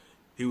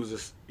 he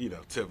was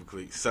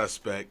typically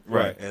suspect.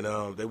 Right. And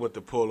they went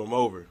to pull him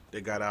over.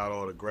 They got out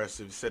all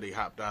aggressive. Said he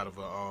hopped out of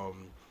a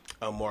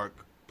unmarked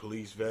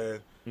police van.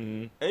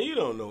 Mm-hmm. And you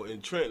don't know.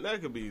 In Trenton,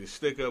 that could be the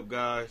stick-up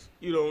guys.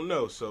 You don't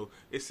know. So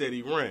it said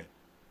he ran. And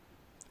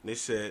they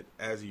said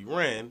as he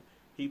ran,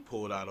 he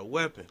pulled out a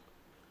weapon,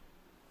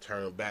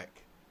 turned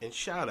back, and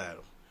shot at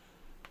him.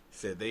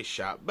 Said they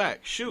shot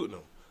back, shooting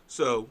him.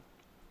 So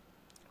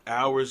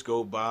hours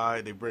go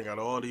by. They bring out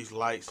all these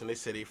lights, and they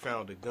said they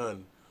found a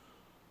gun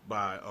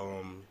by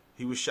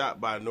he was shot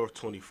by North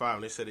 25,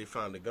 and they said they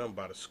found the gun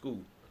by the school,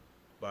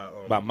 near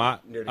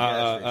the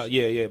gas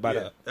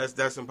station.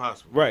 That's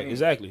impossible. Right,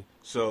 exactly.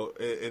 So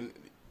and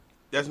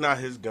that's not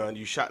his gun.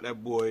 You shot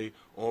that boy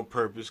on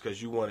purpose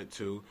because you wanted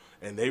to,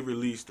 and they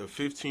released a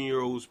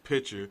 15-year-old's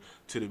picture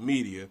to the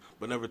media,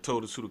 but never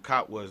told us who the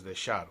cop was that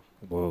shot him.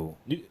 Whoa,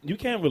 you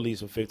can't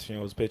release a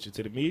 15-year-old's picture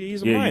to the media.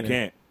 He's a minor. You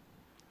can't.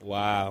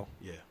 Wow.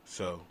 Yeah.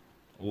 So.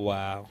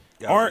 Wow.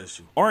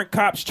 Aren't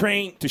cops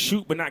trained to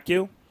shoot but not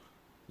kill?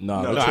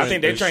 No, I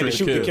think they're trained to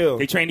shoot to kill.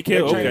 They trained to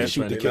kill. They're trained Okay. to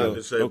shoot to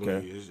kill.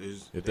 Okay.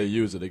 If they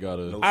use it, they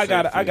gotta. I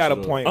got a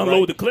point.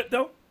 Unload the clip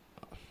though.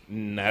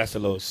 Nah, that's a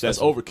little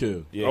excessive. That's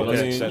overkill. Yeah, I mean,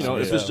 excessive,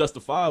 if it's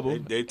justifiable,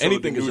 they told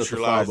anything to is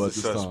neutralize justifiable the at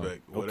this time.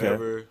 suspect,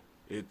 whatever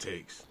it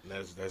takes.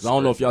 That's I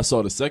don't know if y'all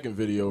saw the second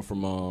video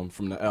from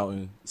the out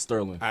in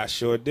Sterling. I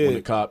sure When did.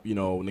 the cop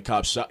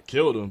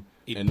killed him,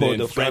 He and pulled then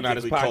the phone out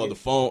of his frantically pocket. called the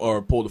phone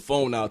or pulled the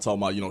phone out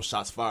talking about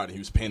shots fired, and he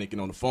was panicking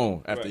on the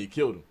phone after he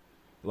killed him.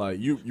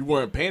 Like you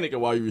weren't panicking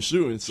while you were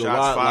shooting, so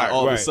Shots why, fired.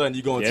 all of Right. a sudden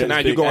you go into So this now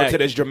big you go into act.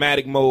 this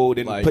dramatic mode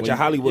and Like, put your when-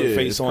 Hollywood yeah,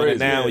 face it's on it crazy,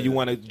 now, yeah. and you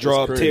want to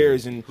draw It's up crazy.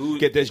 tears and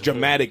get this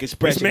dramatic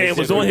expression. This man as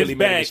was if on he his really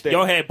made a back. mistake.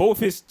 Y'all had both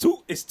his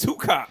it's two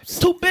cops.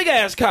 Two big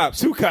ass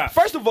cops. Two cops.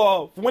 First of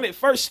all, when it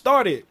first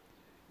started,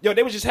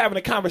 they were just having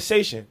a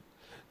conversation.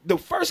 The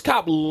first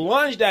cop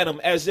lunged at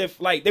him as if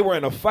like they were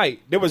in a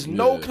fight. There was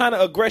no kind of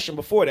aggression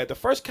before that. The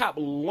first cop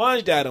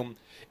lunged at him,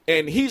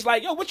 and he's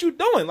like, "Yo, what you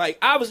doing?" Like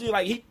obviously,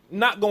 like he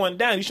not going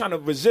down. He's trying to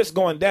resist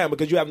going down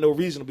because you have no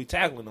reason to be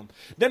tackling him.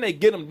 Then they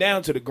get him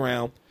down to the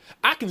ground.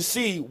 I can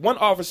see one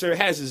officer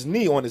has his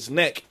knee on his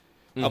neck,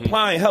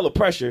 applying hella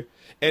pressure,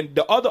 and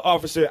the other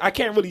officer, I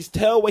can't really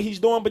tell what he's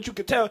doing, but you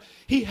could tell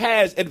he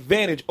has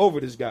advantage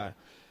over this guy.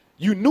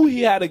 You knew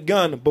he had a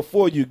gun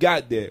before you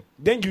got there.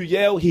 Then you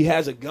yell he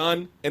has a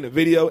gun in the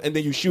video, and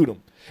then you shoot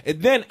him.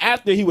 And then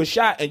after he was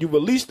shot and you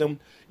released him,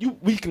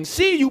 we can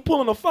see you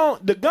pulling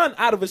the gun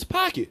out of his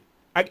pocket.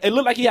 It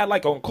looked like he had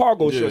like on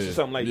cargo shorts or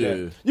something like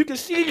that. You can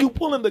see you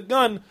pulling the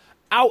gun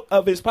out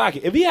of his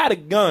pocket. If he had a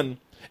gun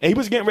and he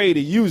was getting ready to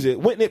use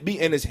it, wouldn't it be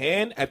in his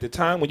hand at the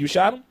time when you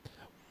shot him?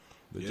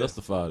 They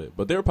justified it,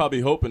 but they were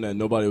probably hoping that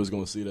nobody was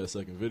going to see that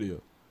second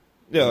video.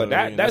 Yeah, You know what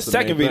I mean? that That's the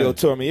second main video thing.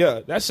 tore me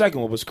up. That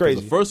second one was crazy.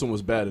 The first one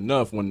was bad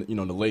enough when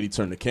the lady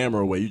turned the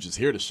camera away. You just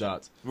hear the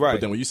shots, Right.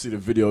 But then when you see the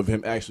video of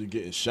him actually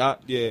getting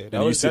shot, Yeah,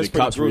 and you see that's the pretty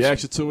cops' gruesome.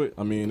 reaction to it,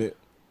 I mean,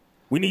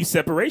 We need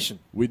separation.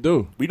 we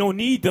do. We don't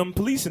need them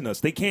policing us.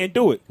 They can't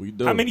do it. We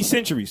do. How many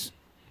centuries?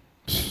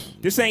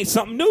 This ain't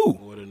something new.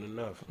 more than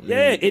enough.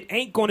 Yeah, it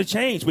ain't going to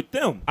change with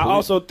them. I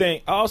also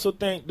think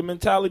the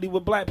mentality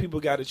with black people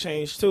got to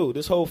change too.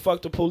 This whole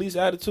fuck the police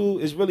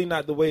attitude is really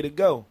not the way to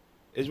go.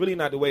 It's really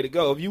not the way to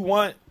go. If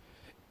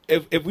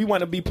we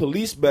want to be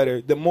police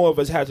better, then more of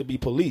us have to be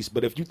police.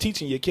 But if you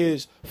teaching your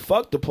kids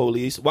fuck the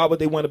police, why would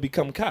they want to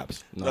become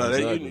cops? No,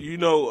 exactly.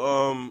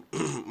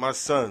 My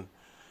son,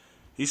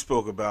 he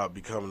spoke about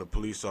becoming a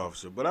police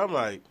officer, but I'm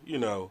like,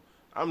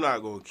 I'm not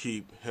going to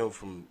keep him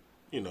from,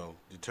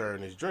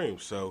 deterring his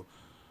dreams. So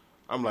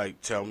I'm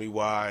like, tell me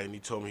why. And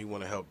he told me he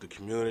want to help the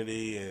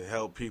community and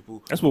help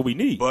people. That's what we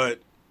need. But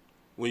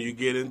when you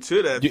get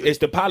into that, It's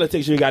the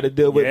politics you got to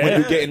deal with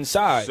when you get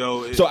inside.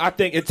 So I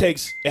think it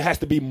has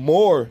to be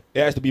more.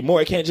 It has to be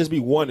more. It can't just be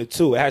one or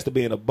two. It has to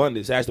be in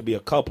abundance. It has to be a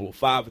couple,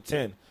 5 or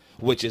 10,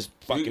 which is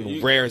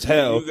fucking rare as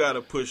hell. You got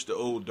to push the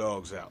old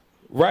dogs out.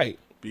 Right.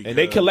 And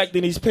they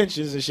collecting these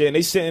pensions and shit, and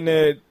they sitting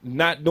there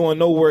not doing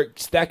no work,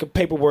 stack of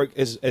paperwork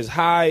as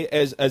high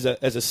as a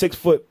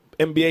 6-foot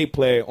NBA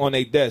player on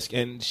their desk,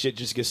 and shit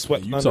just gets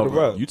swept under the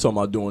rug. You talking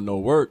about doing no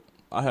work?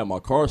 I had my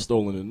car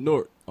stolen in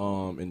Newark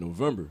in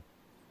November,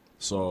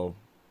 so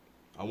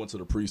I went to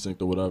the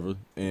precinct or whatever,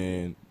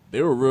 and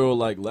they were real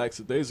like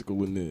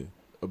lackadaisical in there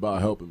about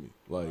helping me,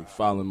 like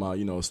filing my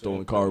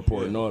stolen car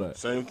report and all that.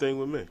 Same thing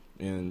with me.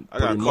 And I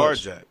got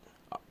carjacked.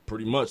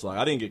 Pretty much, like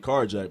I didn't get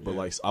carjacked, but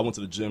like I went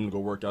to the gym to go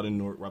work out in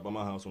Newark, right by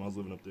my house when I was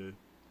living up there.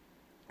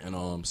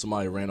 And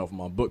somebody ran off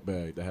my book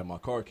bag that had my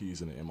car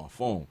keys in it and my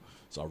phone.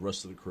 So I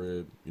rushed to the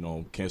crib,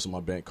 canceled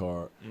my bank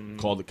card,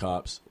 called the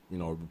cops,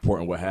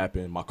 reporting what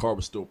happened. My car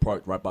was still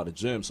parked right by the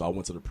gym, so I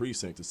went to the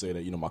precinct to say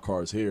that my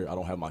car is here. I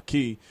don't have my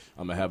key.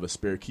 I'm gonna have a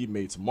spare key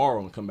made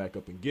tomorrow and come back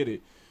up and get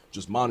it.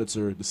 Just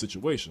monitor the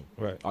situation.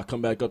 Right. I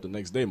come back up the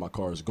next day, my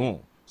car is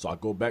gone. So I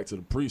go back to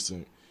the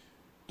precinct.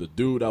 The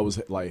dude that was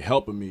like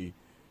helping me,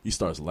 he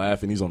starts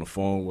laughing. He's on the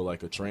phone with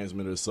like a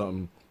transmitter or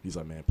something. He's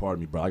like, "Man, pardon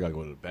me, bro. I gotta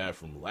go to the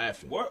bathroom."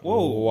 Laughing. What?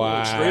 Whoa!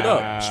 Wow!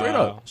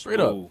 Straight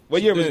up.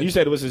 What year was? You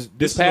said it was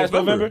this past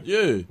November?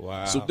 Yeah.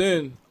 Wow. So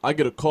then I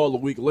get a call a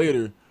week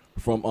later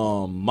from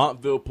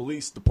Montville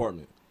Police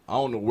Department. I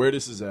don't know where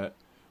this is at,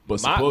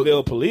 but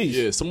Montville Police?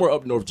 Yeah, somewhere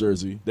up North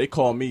Jersey. They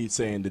call me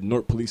saying, did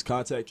North Police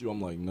contact you?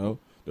 I'm like, no.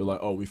 They're like,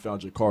 oh, we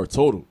found your car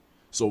totaled.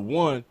 So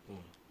one,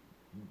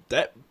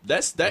 that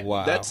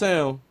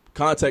town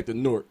contacted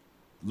Newark,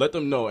 let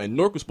them know, and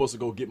Newark was supposed to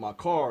go get my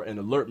car and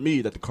alert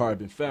me that the car had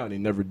been found. They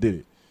never did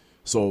it.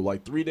 So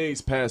like 3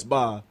 days passed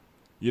by,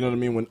 you know what I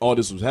mean, when all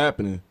this was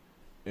happening,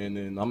 and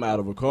then I'm out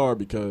of a car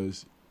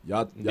because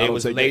y'all They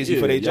was take lazy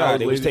for their job.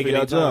 They was taking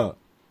their job.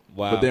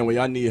 Wow. But then when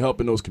y'all need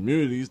help in those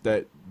communities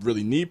that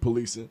really need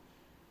policing,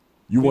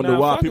 you We're wonder not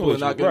why fucking people are with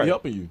not you. going to Right. be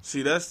helping you.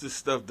 See, that's the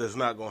stuff that's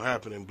not going to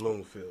happen in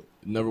Bloomfield.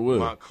 It never will.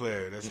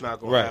 Montclair. That's not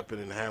going to Right. happen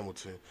in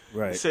Hamilton.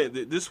 Right. Say,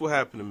 this what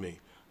happened to me.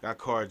 Got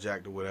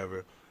carjacked or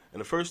whatever. And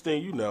the first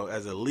thing you know,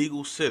 as a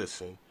legal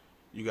citizen,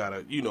 you got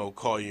to,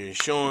 call your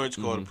insurance,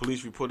 call the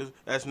police report.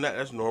 That's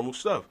normal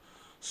stuff.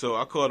 So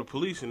I call the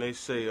police and they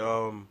say,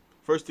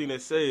 first thing they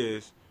say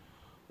is,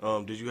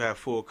 did you have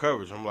full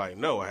coverage? I'm like,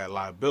 no, I had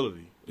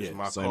liability. It's Yeah,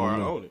 my same car, I with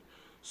me. own it.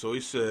 So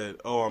he said,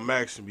 I'm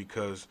asking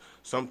because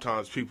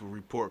sometimes people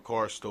report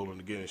cars stolen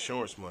to get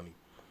insurance money.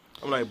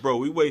 I'm like, bro,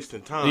 we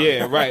wasting time.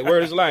 Yeah, right.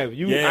 Word is life.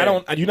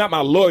 You're not my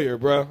lawyer,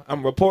 bro.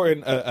 I'm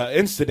reporting an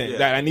incident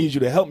that I need you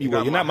to help me They with.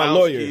 got You're not my house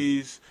lawyer.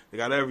 keys, they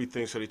got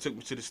everything. So they took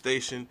me to the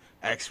station,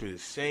 asked me the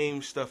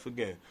same stuff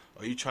again.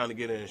 Are you trying to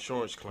get an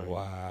insurance claim?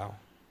 Wow.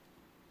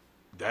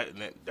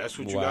 That's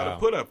what you Wow. got to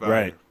put up out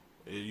Right.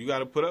 here. You got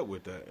to put up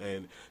with that.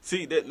 And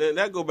see,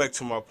 that go back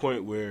to my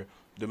point where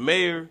the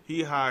mayor,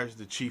 he hires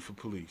the chief of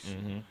police.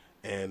 Mm-hmm.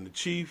 And the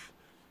chief,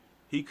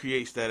 he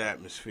creates that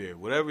atmosphere.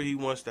 Whatever he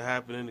wants to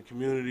happen in the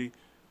community,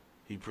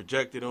 he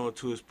projected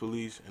onto his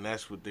police, and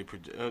that's what they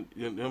project.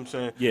 You know what I'm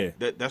saying? Yeah.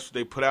 That's what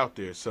they put out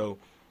there. So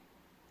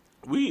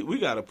we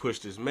got to push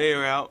this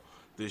mayor out,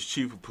 this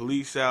chief of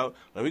police out,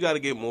 and we got to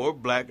get more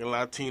black and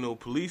Latino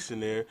police in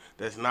there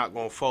that's not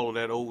going to follow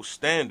that old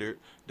standard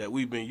that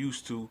we've been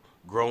used to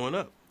growing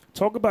up.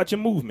 Talk about your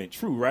movement.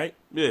 True, right?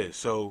 Yeah.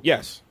 So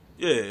Yes.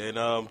 yeah,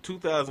 in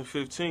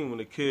 2015 when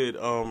the kid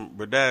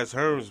Bradaz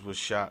Hearns was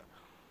shot,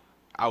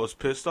 I was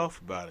pissed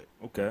off about it.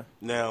 Okay.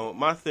 Now,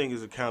 my thing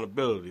is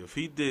accountability. If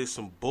he did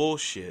some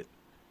bullshit,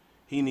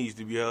 he needs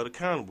to be held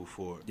accountable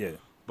for it. Yeah.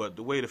 But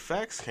the way the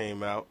facts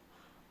came out,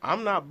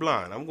 I'm not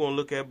blind. I'm going to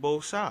look at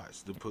both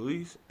sides, the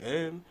police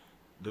and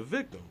the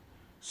victim.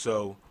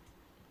 So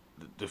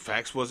the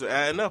facts wasn't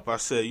adding up. I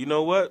said, you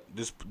know what?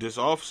 This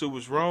officer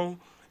was wrong,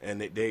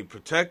 and they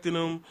protecting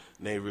him,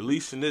 and they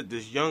releasing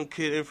this young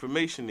kid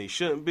information they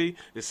shouldn't be.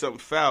 There's something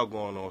foul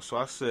going on. So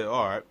I said,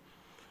 all right.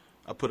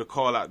 I put a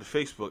call out to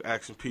Facebook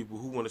asking people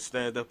who want to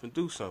stand up and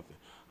do something.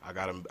 I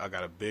got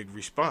a big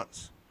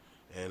response,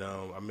 and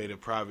I made a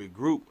private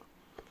group.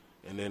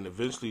 And then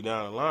eventually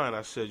down the line,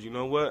 I said, you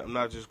know what? I'm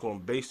not just going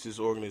to base this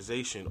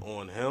organization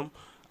on him.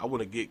 I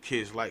want to get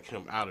kids like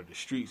him out of the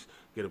streets,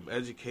 get them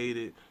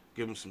educated,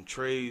 give them some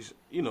trades,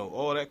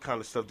 all that kind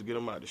of stuff to get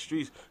them out of the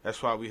streets.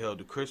 That's why we held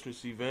the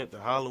Christmas event, the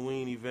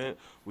Halloween event.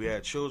 We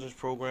had children's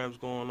programs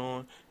going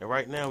on. And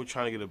right now we're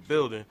trying to get a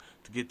building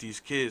to get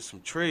these kids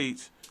some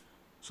trades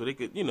so they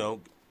could,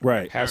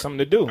 Right. Have something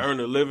to do.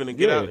 earn a living and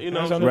get out,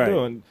 have something Right.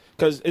 to do.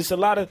 Because it's a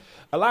lot of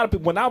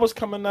people. When I was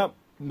coming up,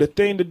 the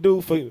thing to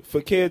do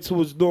for kids who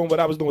was doing what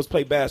I was doing was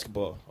play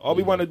basketball. All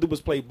we wanted to do was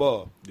play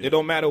ball. Yeah. It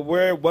don't matter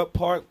where, what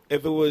park.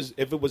 If it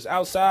was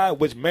outside,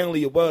 which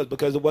mainly it was,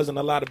 because there wasn't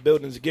a lot of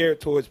buildings geared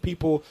towards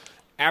people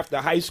after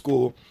high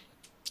school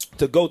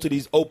to go to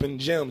these open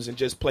gyms and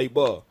just play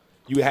ball.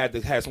 You had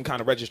to have some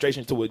kind of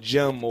registration to a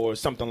gym or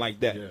something like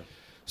that. Yeah.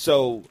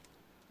 So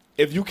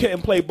if you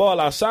couldn't play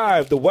ball outside,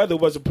 if the weather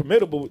wasn't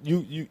permissible,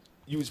 you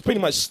was pretty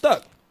much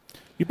stuck.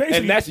 You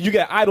basically And you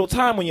got idle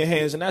time on your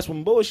hands, and that's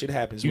when bullshit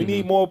happens. We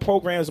need more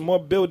programs,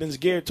 more buildings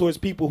geared towards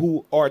people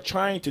who are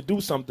trying to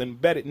do something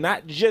better.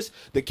 Not just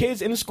the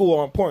kids in school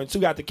are important, too.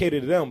 You got to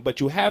cater to them, but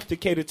you have to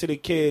cater to the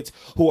kids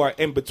who are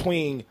in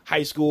between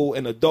high school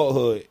and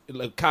adulthood,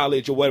 like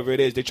college or whatever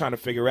it is they're trying to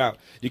figure out.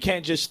 You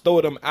can't just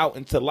throw them out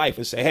into life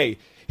and say, hey,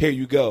 here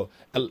you go.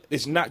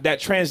 It's not that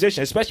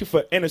transition, especially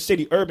for inner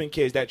city urban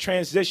kids, that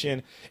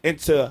transition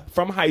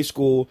from high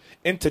school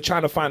into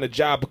trying to find a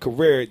job, a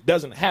career. It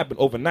doesn't happen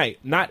overnight.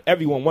 Not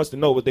everyone wants to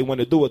know what they want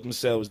to do with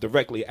themselves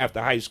directly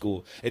after high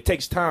school. It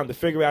takes time to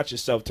figure out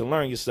yourself, to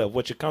learn yourself,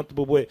 what you're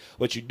comfortable with,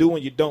 what you do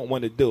and you don't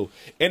want to do.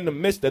 In the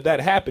midst of that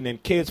happening,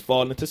 kids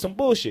fall into some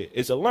bullshit.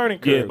 It's a learning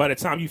curve. Yeah, by the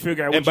time you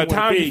figure out what And by you the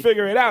want time to be, you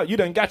figure it out, you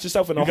done got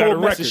yourself in a You got whole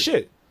a mess of record.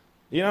 shit.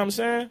 You know what I'm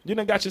saying? You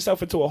done got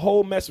yourself into a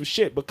whole mess of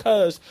shit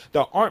because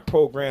there aren't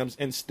programs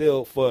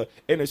instilled for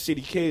inner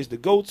city kids to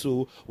go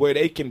to where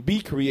they can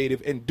be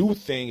creative and do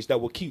things that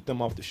will keep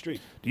them off the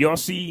street. do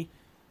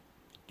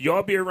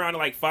y'all be around at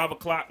like 5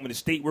 o'clock when the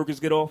state workers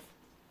get off?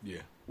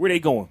 Yeah, Where they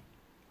going?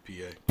 PA.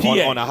 PA.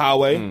 On the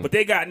highway. But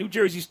they got New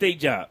Jersey state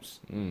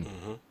jobs.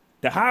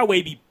 The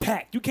highway be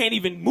packed. You can't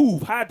even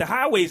move. The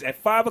highways at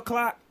 5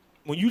 o'clock.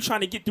 When you trying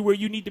to get to where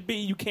you need to be,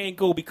 you can't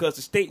go because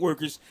the state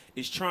workers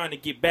is trying to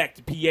get back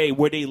to PA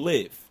where they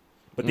live.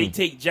 But they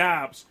take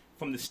jobs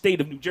from the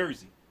state of New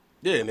Jersey.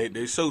 Yeah, and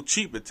they so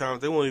cheap at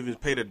times they won't even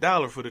pay the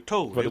 $1 for the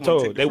toll. For the wanna toll,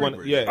 take the they free want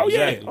bridge. yeah. Oh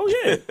exactly.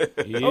 yeah.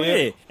 Oh Yeah.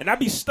 yeah. And I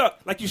be stuck.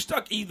 Like you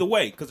stuck either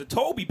way because the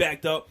toll be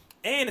backed up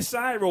and the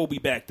side road be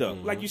backed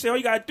up. Like you say, all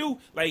you gotta do,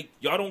 like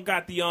y'all don't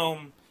got the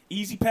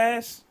easy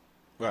pass.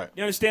 Right.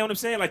 You understand what I'm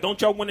saying? Like, don't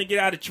y'all want to get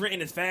out of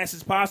Trenton as fast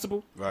as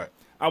possible? Right.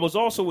 I was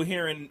also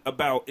hearing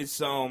about it's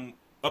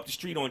up the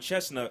street on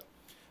Chestnut,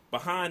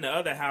 behind the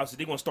other houses.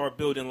 They're gonna start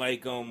building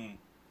like not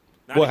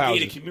What a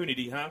gated houses?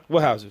 community, huh?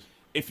 What houses?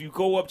 If you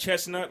go up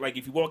Chestnut, like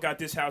if you walk out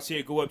this house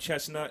here, go up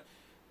Chestnut,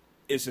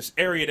 it's this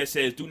area that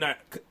says do not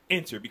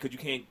enter because you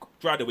can't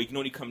drive that way. You can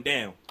only come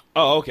down.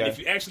 Oh, okay. If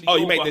you actually oh,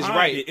 go you make this behind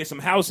right. it, it's some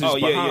houses Oh,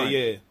 behind.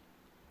 yeah.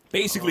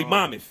 Basically,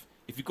 Monmouth.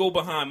 If you go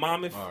behind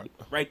Monmouth,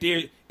 right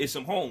there is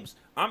some homes.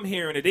 I'm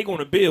hearing that they're going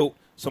to build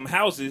some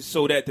houses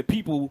so that the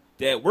people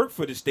that work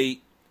for the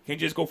state can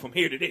just go from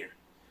here to there.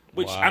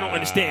 Which I don't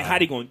understand how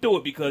they're going to do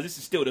it because this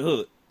is still the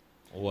hood.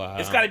 Wow.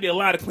 It's got to be a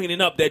lot of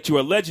cleaning up that you're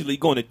allegedly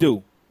going to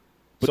do.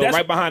 But So that's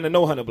right behind the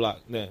No Hunter block,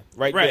 yeah,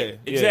 right there. right,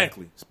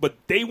 exactly. But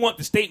they want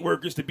the state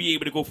workers to be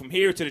able to go from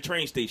here to the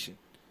train station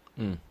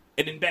and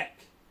then back.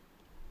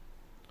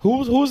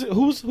 Who's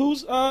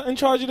in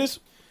charge of this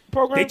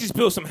program? They just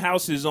built some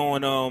houses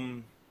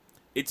on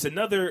it's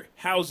another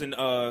housing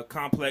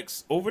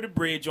complex over the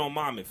bridge on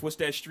Monmouth. What's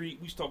that street?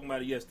 We was talking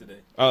about it yesterday.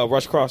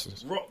 Rush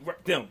Crossings.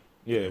 Them.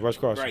 Yeah, Rush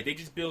Crossings. Right. They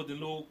just built a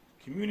little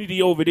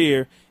community over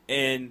there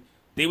and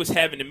they was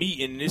having a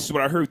meeting and this is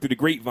what I heard through the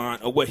grapevine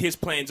of what his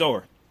plans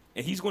are.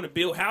 And he's going to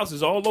build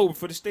houses all over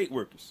for the state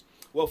workers.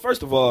 Well,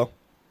 first of all,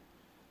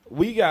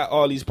 we got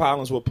all these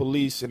problems with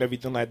police and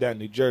everything like that in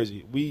New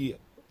Jersey.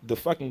 The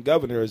fucking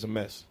governor is a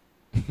mess.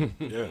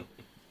 Yeah.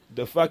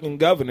 The fucking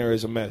governor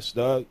is a mess,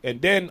 dog.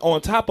 And then on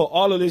top of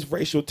all of this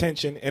racial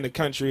tension in the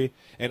country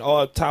and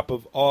on top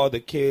of all the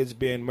kids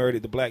being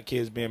murdered, the black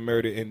kids being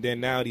murdered, and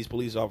then now these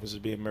police officers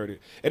being murdered.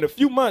 In a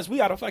few months, we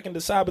got to fucking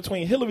decide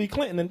between Hillary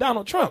Clinton and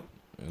Donald Trump.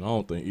 And I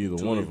don't think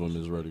either one of them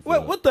is ready for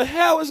Well, that. what the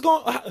hell is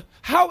going?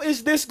 How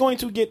is this going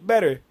to get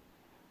better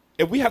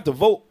if we have to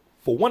vote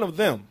for one of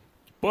them?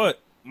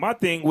 But my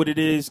thing with it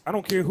is, I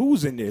don't care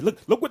who's in there. Look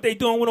what they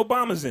doing when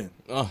Obama's in.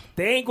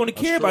 They ain't going to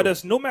care about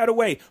us no matter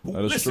way.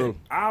 That is Listen, true.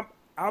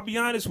 I'll be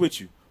honest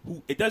with you.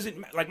 It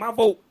doesn't like my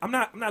vote. I'm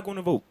not going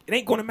to vote. It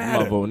ain't going to matter.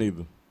 I'm not voting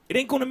either. It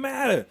ain't going to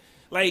matter.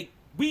 Like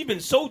we've been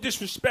so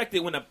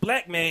disrespected when a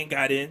black man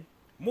got in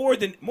more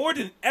than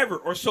ever,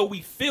 or so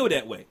we feel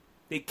that way.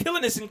 They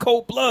killing us in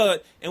cold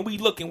blood, and we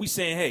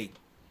saying, "Hey,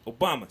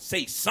 Obama,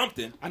 say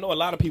something." I know a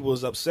lot of people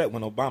was upset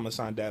when Obama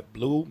signed that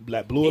blue He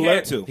alert.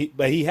 had to.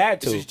 But he had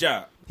to. It's his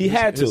job. He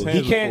had his to. hands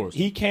He were can't. forced.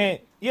 He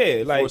can't.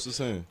 Yeah, like Forced his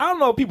hand. I don't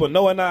know if people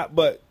know or not,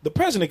 but the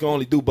president can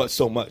only do but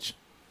so much.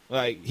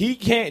 Like he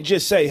can't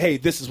just say, "Hey,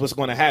 this is what's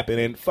going to happen,"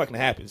 and fucking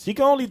happens. He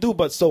can only do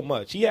but so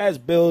much. He has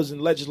bills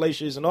and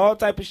legislations and all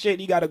type of shit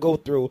he got to go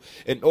through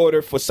in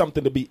order for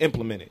something to be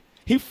implemented.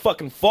 He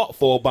fucking fought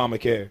for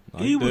Obamacare.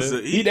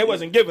 They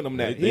wasn't giving him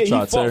that. They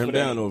tried to fought tear for him that.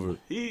 down over it.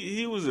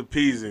 He was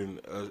appeasing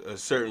a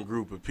certain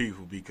group of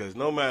people because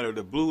no matter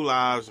the Blue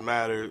Lives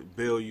Matter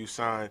bill you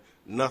sign,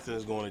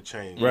 nothing's going to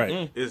change.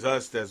 Right. It's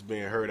us that's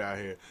being hurt out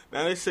here.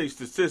 Now, they say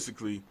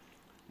statistically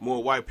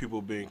more white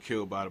people being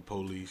killed by the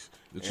police.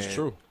 Which is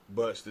true.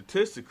 But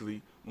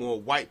statistically, more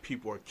white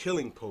people are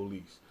killing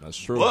police. That's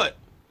true. But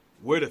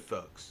we're the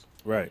thugs.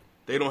 Right.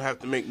 They don't have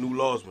to make new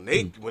laws when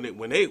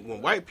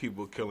white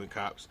people are killing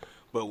cops.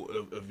 But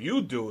if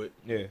you do it,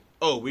 Yeah.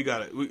 oh,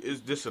 it's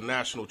just a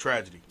national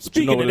tragedy.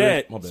 Speaking know of what it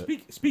that, is? My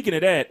bad. speaking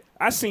of that,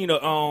 I seen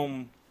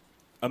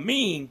a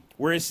meme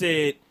where it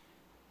said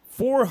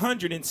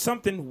 400 and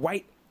something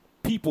white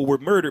people were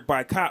murdered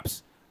by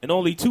cops, and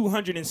only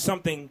 200 and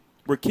something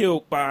were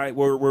killed.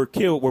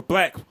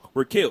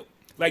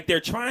 Like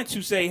they're trying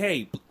to say,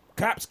 hey,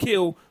 cops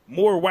kill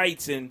more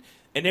whites, and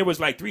there was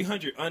like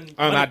 300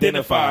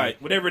 unidentified,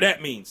 whatever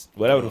that means.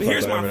 Whatever the But fuck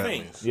here's that my that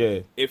thing. means. Yeah.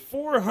 If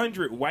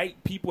 400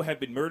 white people have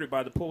been murdered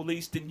by the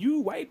police, then you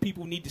white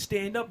people need to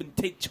stand up and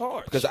take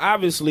charge. Because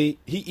obviously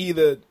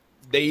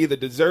they either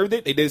deserved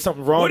it, they did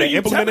something wrong, What are they you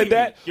implemented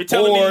telling me? that, You're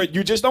telling or me-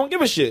 you just don't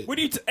give a shit. What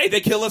do you? Hey, they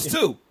kill us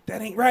too.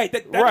 That ain't right.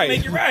 That Right. don't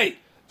make it right.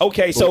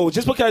 Okay, so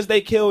just because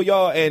they kill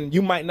y'all and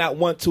you might not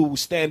want to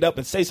stand up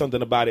and say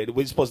something about it,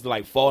 we're supposed to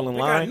like fall in It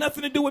got line.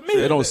 nothing to do with me.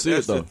 They don't see it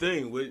That's though. the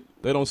thing with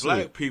They don't see black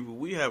it. people.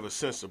 We have a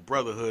sense of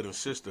brotherhood and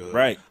sisterhood.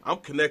 Right. I'm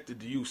connected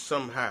to you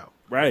somehow,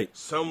 Right.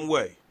 some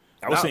way.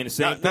 I was saying the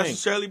same not thing.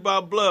 necessarily by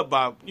blood,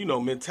 by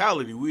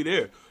mentality. We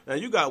there. Now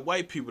you got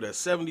white people that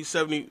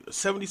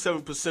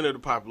 77% of the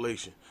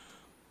population,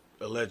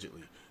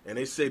 allegedly, and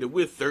they say that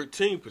we're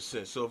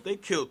 13%. So if they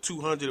kill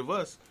 200 of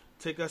us,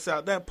 take us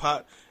out that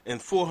pot,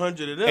 and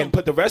 400 of them, and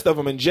put the rest of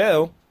them in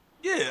jail.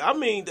 yeah, I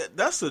mean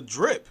that's a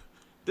drip.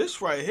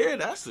 This right here,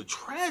 that's a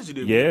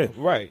tragedy. Yeah.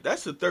 Right.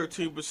 That's a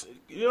 13%.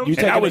 You know what You I'm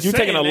saying? I was taking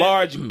a saying that-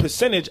 large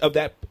percentage of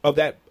that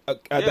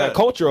Yeah.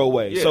 culture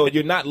away. Yeah. So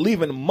you're not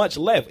leaving much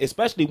left,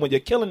 especially when you're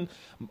killing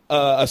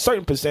a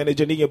certain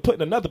percentage and then you're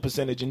putting another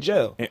percentage in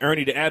jail. And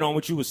Ernie, to add on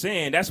what you were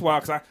saying, that's why,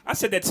 because I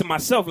said that to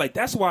myself, like,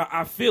 that's why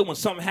I feel when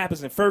something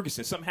happens in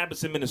Ferguson, something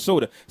happens in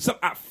Minnesota,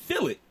 I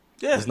feel it.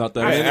 Yeah. It's not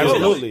that many.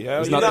 Absolutely.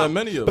 It's not that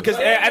many of them. Because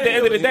at the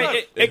end of the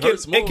day,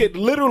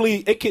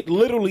 it could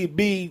literally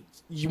be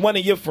one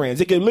of your friends.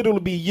 It could literally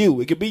be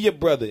you. It could be your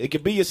brother. It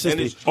could be your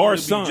sister or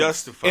son.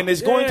 Justified. And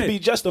it's going to be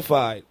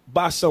justified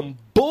by some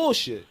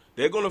bullshit.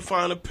 They're going to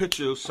find a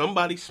picture of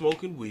somebody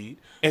smoking weed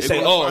And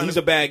say, oh, he's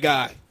a bad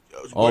guy.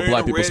 All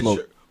black people smoke.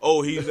 Shirt.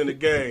 Oh, he's in a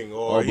gang. Or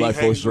All he black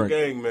hangs folks with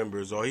drink. gang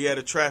members. Or he had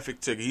a traffic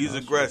ticket. He's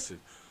aggressive.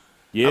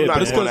 Yeah, I'm not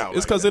but going out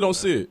It's because they don't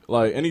see it.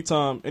 Like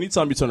anytime you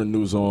turn the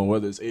news on,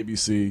 whether it's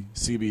ABC,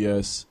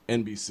 CBS,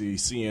 NBC,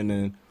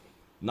 CNN,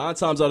 9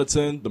 times out of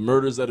 10, the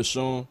murders that are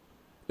shown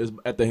is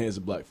at the hands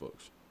of black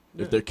folks.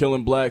 If they're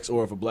killing blacks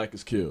or if a black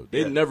is killed,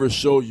 they never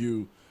show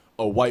you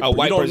a white.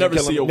 You don't never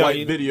see a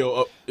white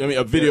video.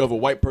 A video of a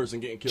white person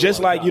getting killed. Just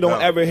like you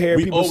don't ever hear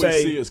people we always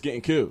say, see us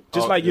getting killed.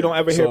 just like you don't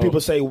ever hear So- people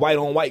say white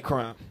on white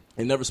crime.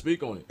 They never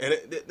speak on it. And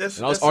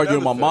And I was arguing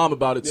with my mom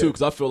about it too,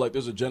 because I feel like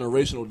there's a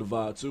generational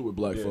divide too with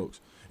black folks.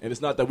 And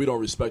it's not that we don't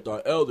respect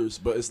our elders,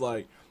 but it's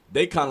like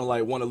they kind of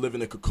like want to live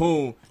in a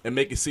cocoon and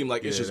make it seem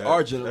like it's just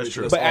our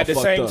generation. But at the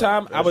same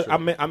time, That's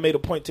I made a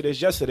point to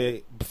this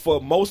yesterday.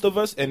 For most of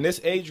us in this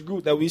age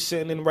group that we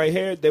sitting in right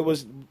here, there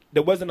wasn't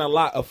a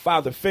lot of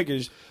father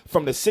figures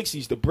from the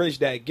 60s to bridge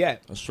that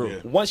gap. That's true. Yeah.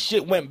 Once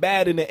shit went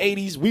bad in the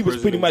 80s, we was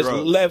Prison pretty and much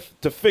drugs.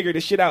 left to figure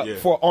this shit out Yeah.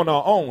 on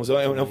our own,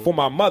 and for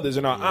my mothers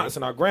and our aunts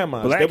and our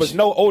grandmas. Black There was shit.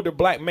 no older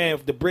black man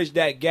to bridge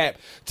that gap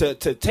to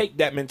take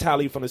that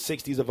mentality from the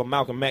 60s of a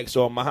Malcolm X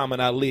or Muhammad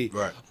Ali,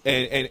 Right.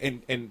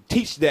 and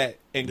teach that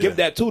and give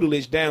that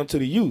tutelage down to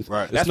the youth.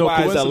 Right. That's It's no why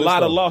there's a coincidence,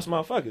 lot of though. lost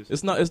motherfuckers.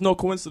 It's no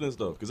coincidence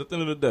though, because at the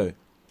end of the day,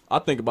 I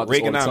think about this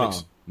all the Reaganomics.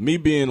 time.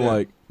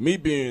 Me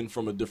being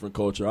from a different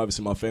culture.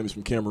 Obviously, my family's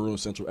from Cameroon,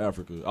 Central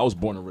Africa. I was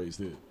born and raised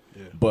here,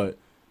 but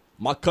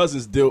my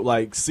cousins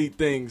see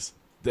things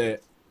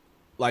that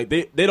like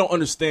they don't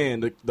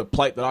understand the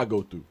plight that I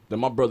go through, that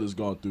my brother's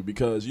gone through,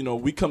 because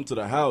we come to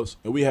the house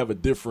and we have a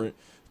different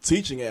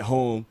teaching at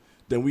home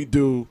than we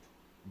do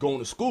going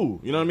to school.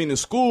 You know what I mean? In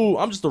school,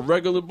 I'm just a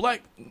regular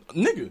black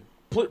nigga,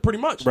 pretty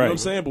much. You know what I'm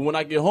saying? But when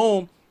I get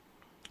home,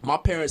 my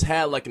parents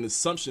had like an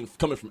assumption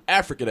coming from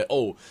Africa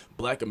that,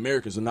 black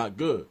Americans are not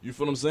good. You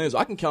feel what I'm saying? So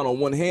I can count on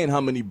one hand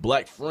how many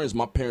black friends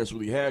my parents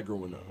really had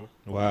growing up.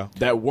 Wow.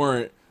 That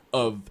weren't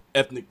of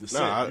ethnic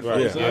descent. Nah, You feel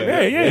what I'm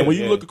saying? Yeah. And when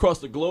you look across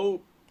the globe,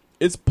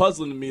 it's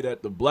puzzling to me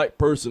that the black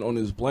person on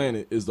this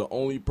planet is the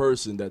only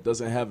person that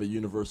doesn't have a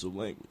universal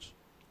language.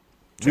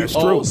 That's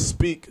We all true.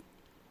 speak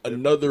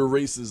another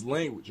race's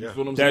language. You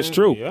feel what I'm saying? That's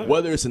true. Yeah.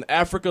 Whether it's in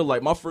Africa,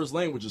 like my first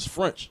language is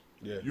French.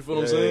 You feel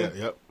what I'm saying?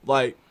 Yep.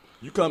 Like,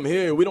 you come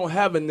here, we don't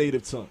have a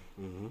native tongue.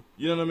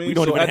 You know what I mean? We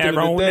don't even at the have end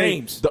of our the own day,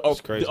 names.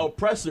 crazy. The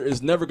oppressor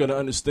is never going to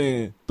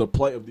understand the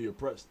plight of the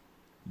oppressed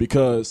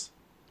because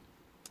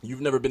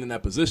you've never been in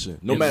that position.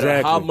 No matter how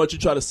Exactly. much you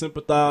try to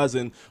sympathize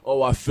and,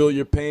 I feel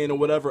your pain or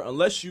whatever,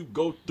 unless you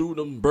go through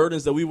the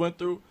burdens that we went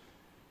through,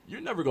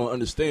 you're never going to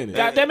understand it.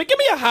 God damn it, give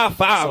me a high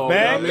five, So,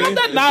 man. you know what I mean?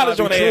 Got that It's knowledge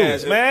gotta on be their true.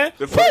 ass, man.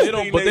 The first They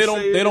don't, thing but they say don't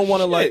is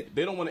want to shit.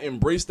 they don't want to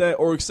embrace that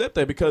or accept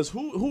that, because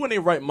who in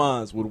their right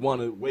minds would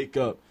want to wake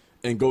up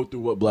and go through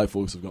what black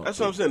folks have gone That's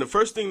through? what I'm saying. The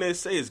first thing they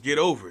say is get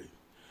over it.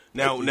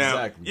 Now,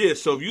 Exactly. yeah.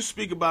 So if you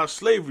speak about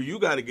slavery, you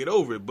got to get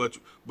over it. But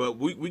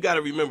we got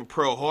to remember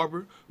Pearl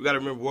Harbor. We got to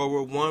remember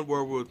World War I,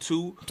 World War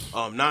II,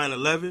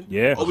 9/11.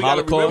 Yeah. we got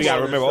Holocaust. We got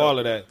to remember all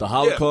of that. The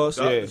Holocaust,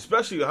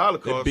 especially the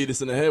Holocaust. They beat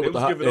us in the head They with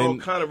was the giving all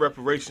and kind of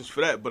reparations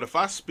for that. But if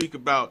I speak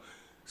about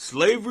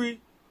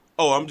slavery,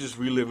 I'm just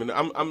reliving.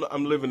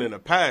 I'm living in the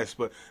past.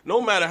 But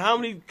no matter how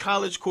many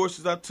college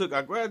courses I took,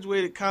 I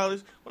graduated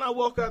college. When I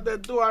walk out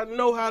that door, I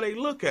know how they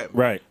look at me.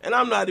 Right. And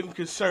I'm not even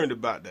concerned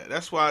about that.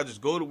 That's why I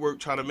just go to work,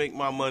 try to make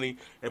my money,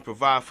 and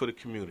provide for the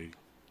community.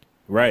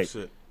 Right. That's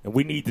it. And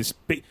we need to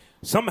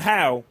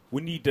somehow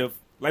we need to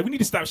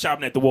stop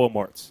shopping at the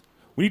Walmarts.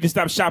 We need to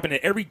stop shopping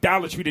at every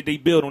Dollar Tree that they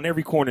build on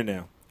every corner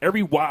now.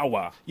 Every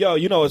Wawa. Yo,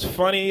 it's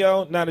funny,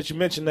 now that you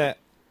mention that,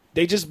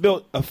 they just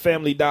built a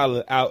Family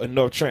Dollar out in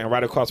North Trenton,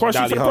 right across from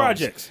Partially Dolly for the Homes.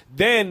 projects.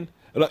 Then,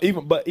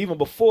 even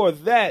before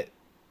that,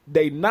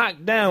 they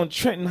knocked down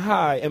Trenton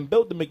High and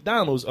built the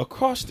McDonald's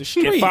across the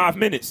street In 5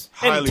 minutes.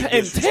 Highly in 10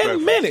 disrespectful.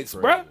 minutes,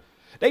 Crazy. bruh.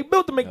 They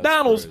built the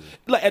McDonald's crazy.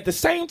 like at the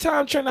same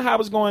time Trenton High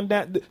was going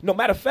down. No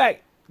matter of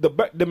fact,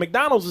 the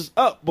McDonald's is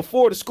up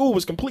before the school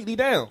was completely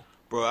down.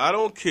 Bro, I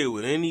don't care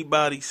what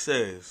anybody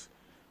says.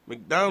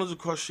 McDonald's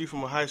across the street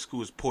from a high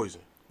school is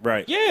poison.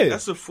 Right. Yeah,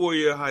 That's a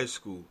 4-year high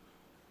school.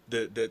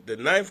 The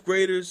ninth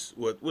graders,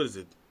 what is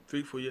it,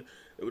 3-4 years?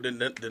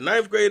 The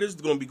ninth graders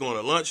are going to be going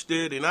to lunch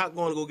there. They're not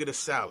going to go get a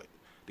salad.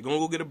 They're going to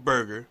go get a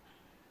burger.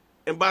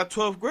 And by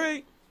 12th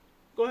grade,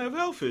 going to have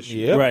health issues.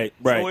 Yep. Right.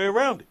 There's Right. no way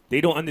around it. They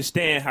don't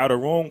understand how the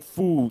wrong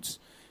foods,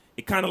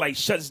 it kind of like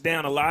shuts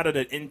down a lot of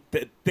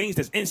the things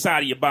that's inside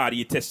of your body,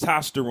 your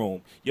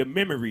testosterone, your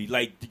memory,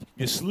 like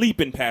your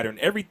sleeping pattern,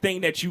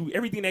 everything that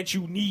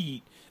you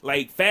need,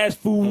 like fast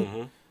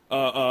food.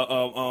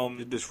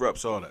 It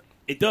disrupts all that.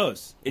 It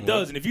does. It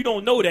does. And if you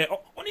don't know that,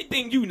 only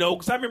thing you know,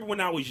 because I remember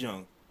when I was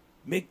young,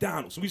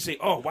 McDonald's. We say,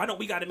 why don't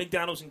we got a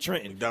McDonald's in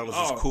Trenton? McDonald's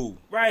is cool.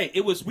 Right.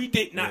 We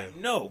did not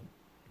know.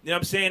 You know what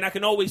I'm saying? I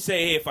can always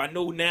say, hey, if I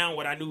know now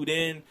what I knew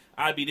then,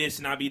 I'd be this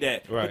and I'd be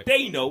that. Right. But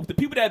they know. The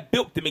people that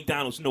built the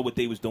McDonald's know what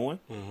they was doing.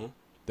 Mm-hmm.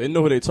 They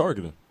know who they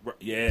targeting.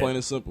 Yeah. Plain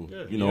and simple.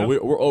 Yeah. You know, we're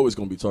always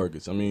going to be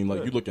targets. I mean,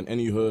 like, you look in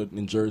any hood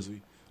in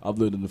Jersey. I've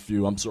lived in a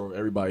few. I'm sure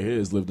everybody here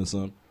has lived in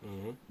some.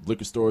 Mm-hmm.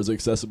 Liquor stores are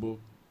accessible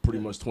pretty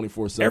much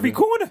 24/7. Every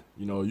corner.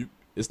 You know,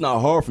 it's not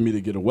hard for me to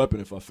get a weapon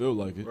if I feel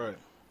like it. Right.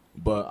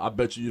 But I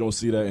bet you don't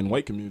see that in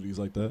white communities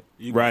like that.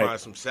 You can Right. find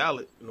some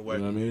salad in the way.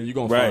 You know what I mean? You're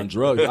going to Right. find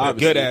drugs, obviously.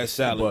 Good ass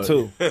salad but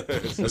too.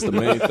 That's the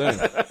main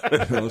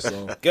thing. You know,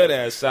 so. Good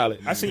ass salad.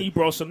 I seen you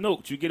brought some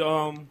notes. You get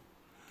off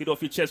your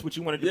chest what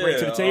you wanted to bring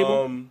to the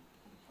table.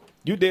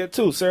 You did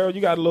too, Cyril. You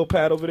got a little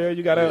pad over there.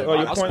 You got all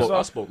your points I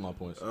off. spoke my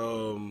points.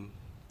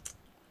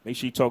 Make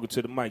sure you talking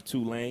to the mic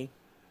too, Lane.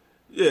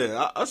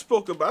 Yeah, I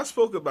spoke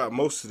about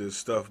most of this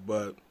stuff,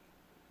 but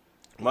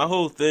my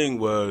whole thing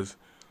was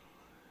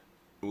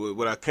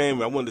when I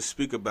wanted to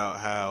speak about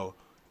how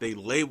they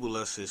label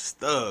us as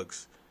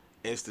thugs,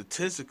 and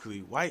statistically,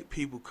 white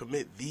people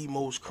commit the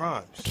most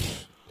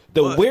crimes,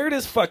 The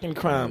weirdest fucking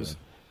crimes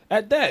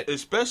at that.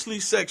 especially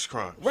sex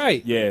crimes.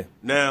 Right. Yeah.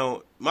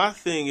 Now, my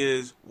thing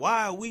is,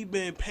 why are we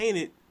being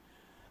painted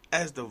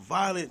as the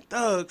violent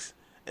thugs,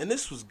 and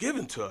this was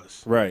given to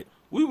us? Right.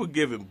 We were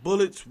given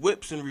bullets,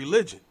 whips, and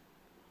religion.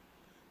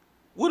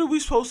 What are we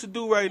supposed to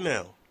do right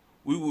now?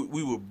 We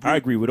were. I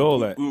agree with all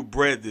that. We were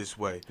bred this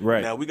way.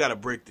 Right. Now we got to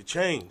break the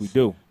chains. We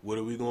do. What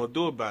are we going to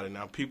do about it?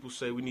 Now people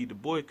say we need to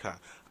boycott.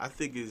 I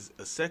think it's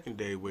a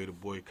secondary way to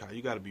boycott.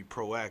 You got to be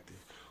proactive.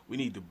 We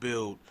need to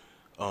build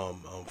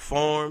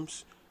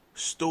farms,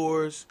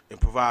 stores, and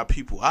provide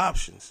people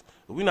options.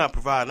 If we're not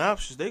providing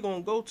options, they're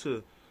going to go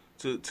to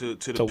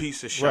the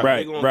piece of shop.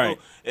 Right, They gonna right.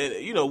 go,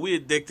 and you know, we're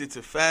addicted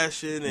to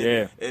fashion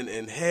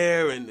and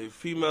hair and the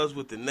females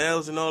with the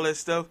nails and all that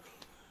stuff.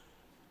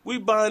 We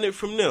buying it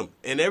from them,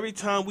 and every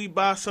time we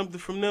buy something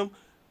from them,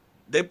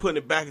 they putting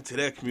it back into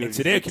their community.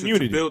 Into their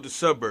community. To build the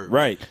suburbs.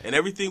 Right. And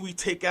everything we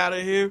take out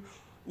of here,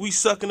 we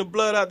sucking the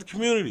blood out the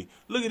community.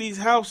 Look at these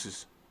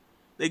houses.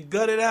 They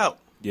gutted out.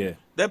 Yeah.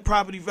 That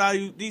property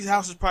value, these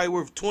houses probably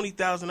worth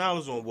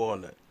 $20,000 on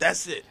Walnut.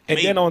 That's it. And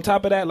Maybe. then on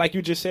top of that, like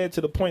you just said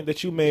to the point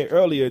that you made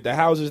earlier, the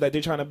houses that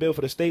they're trying to build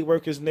for the state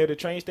workers near the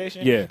train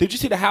station. Yeah. Did you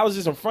see the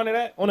houses in front of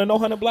that on the No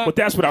Hunter block? But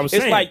that's what I was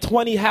saying. It's like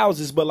 20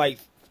 houses, but like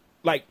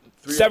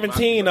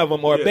 17 of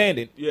them are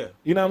abandoned. Yeah.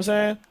 You know what I'm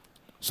saying?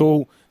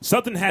 So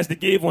something has to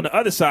give on the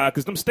other side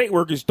because them state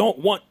workers don't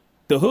want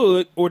the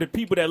hood or the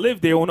people that live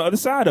there on the other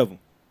side of them.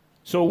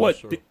 So what?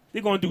 Sure.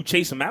 They're going to do?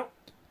 Chase them out?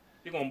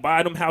 They're going to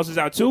buy them houses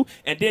out too?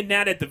 And then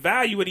now that the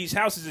value of these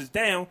houses is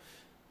down,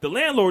 the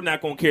landlord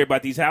not going to care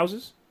about these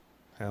houses.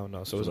 Hell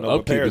no. So there's The no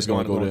upkeep repairs is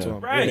going to go to down.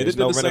 them. Right. Yeah, they There's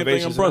did no the same thing in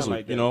renovations, nothing Brunswick.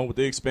 like that. You know,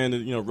 they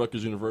expanded. You know,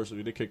 Rutgers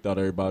University. They kicked out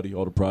everybody.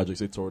 All the projects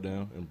they tore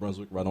down in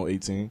Brunswick, right on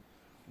 18.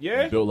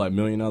 Yeah. They built like $1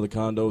 million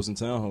condos and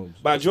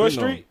townhomes By George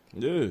You know, Street?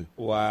 Yeah.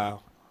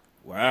 Wow.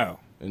 Wow.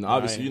 And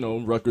obviously, Right. you know,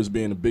 Rutgers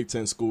being a Big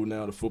Ten school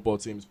now, the football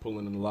team is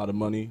pulling in a lot of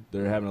money.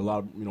 They're having a lot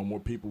of, you know, more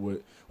people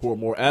who are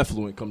more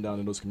affluent come down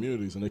in those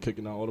communities, and they're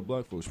kicking out all the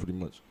black folks pretty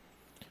much.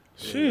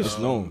 It's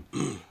known.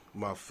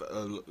 My,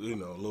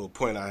 little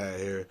point I had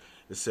here,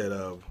 it said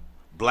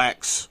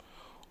blacks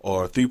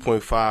are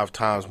 3.5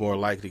 times more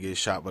likely to get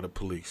shot by the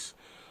police.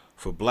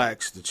 For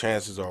blacks, the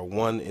chances are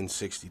 1 in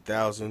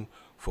 60,000.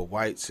 For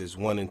whites, is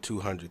 1 in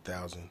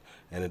 200,000.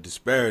 And the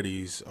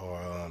disparities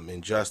are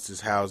in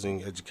justice,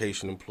 housing,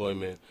 education,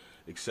 employment,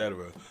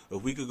 etc.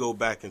 If we could go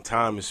back in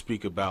time and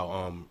speak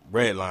about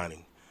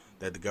redlining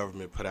that the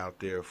government put out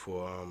there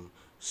for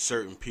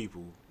certain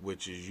people,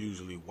 which is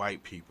usually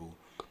white people,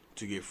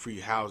 to get free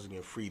housing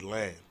and free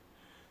land.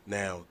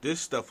 Now, this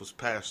stuff was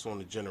passed on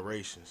to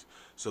generations.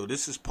 So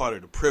this is part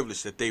of the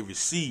privilege that they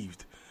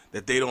received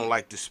that they don't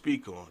like to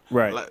speak on.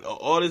 Right. Like,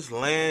 all this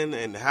land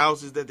and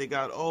houses that they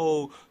got,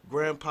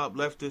 grandpa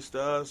left this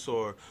to us,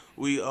 or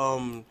we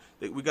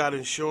got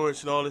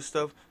insurance and all this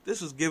stuff. This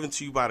was given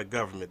to you by the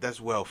government.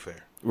 That's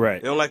welfare. Right.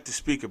 They don't like to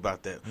speak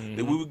about that.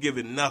 That we were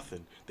given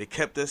nothing. They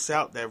kept us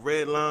out, that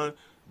red line.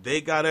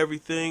 They got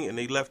everything, and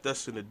they left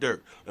us in the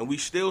dirt. And we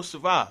still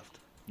survived.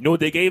 You know what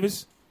they gave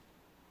us?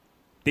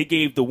 They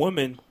gave the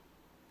woman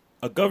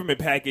a government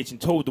package and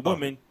told the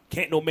woman,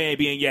 can't no man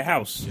be in your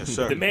house. Yes,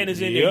 sir. If the man is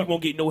in there, you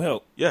won't get no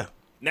help. Yeah.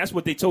 And that's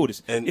what they told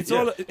us. And it's yeah.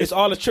 all It's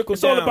all a trickle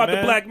it's down. all about man.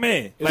 the black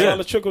man. It's Like, all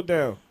a trickle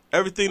down.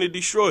 Everything that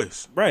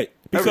destroys. right.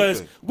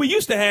 Because Everything. we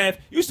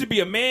used to be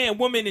a man,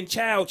 woman, and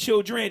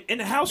children in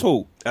the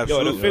household.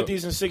 Absolutely. Yo, the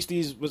 50s and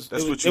 60s was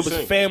That's it what was, you're it was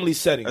saying. family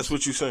settings. That's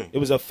what you're saying. It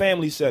was a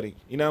family setting.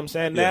 You know what I'm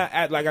saying? Yeah.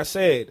 Now, like I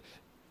said,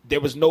 there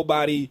was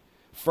nobody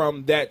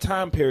from that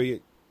time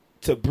period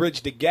to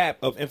bridge the gap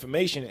of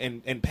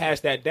information and pass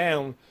that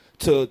down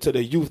to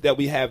the youth that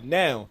we have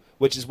now,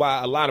 which is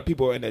why a lot of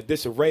people are in a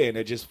disarray and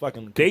they're just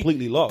fucking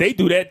completely lost. They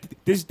do that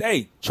this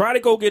day. Try to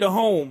go get a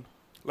home.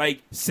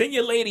 Like, send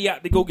your lady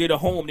out to go get a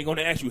home. They're going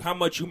to ask you how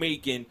much you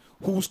make and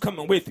who's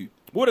coming with you.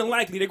 More than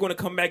likely, they're going to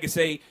come back and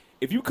say,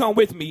 if you come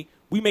with me,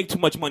 we make too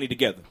much money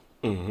together.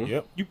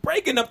 Yep. You're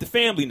breaking up the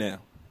family now.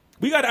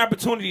 We got an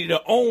opportunity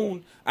to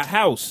own a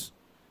house,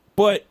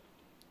 but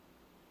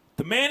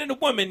the man and the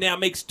woman now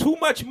makes too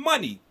much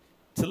money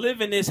to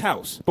live in this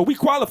house, but we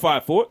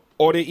qualified for it.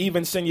 Or they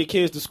even send your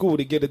kids to school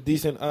to get a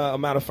decent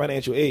amount of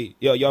financial aid.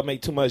 Yo, y'all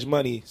make too much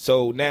money,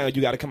 so now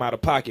you got to come out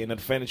of pocket, and the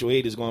financial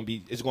aid is going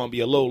to be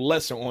a little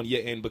lesser on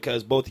your end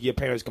because both of your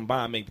parents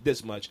combined make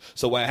this much.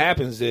 So what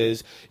happens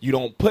is you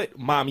don't put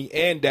mommy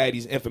and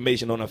daddy's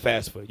information on a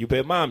FAFSA. You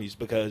put mommy's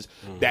because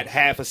that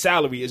half a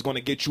salary is going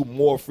to get you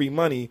more free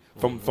money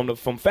from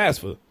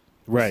FAFSA.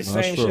 Right.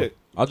 Same shit.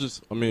 My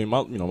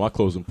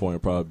closing point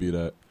would probably be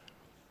that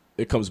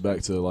it comes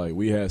back to, like,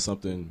 we had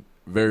something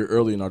very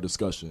early in our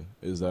discussion,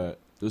 is that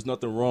there's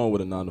nothing wrong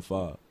with a 9 to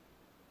 5.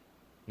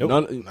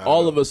 Nope.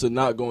 All of us are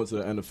not going to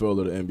the NFL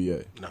or the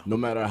NBA. No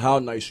matter how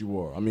nice you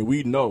are. I mean,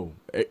 we know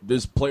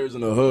there's players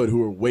in the hood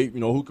who are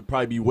who could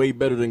probably be way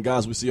better than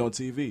guys we see on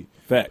TV.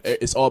 Facts.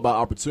 It's all about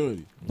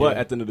opportunity. But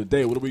at the end of the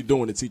day, what are we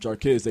doing to teach our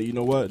kids that, you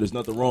know what, there's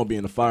nothing wrong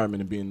being a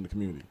fireman and being in the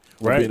community,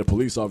 or being a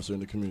police officer in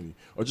the community,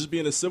 or just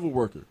being a civil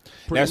worker?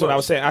 That's what I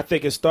was saying. I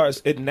think it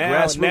starts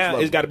now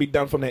it's got to be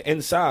done from the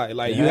inside.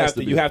 Like you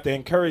have to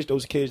encourage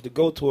those kids to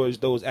go towards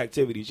those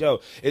activities.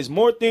 Yo, it's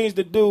more things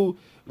to do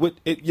with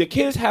it. Your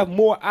kids have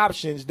more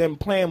options than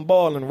playing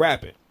ball and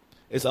rapping.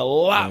 It's a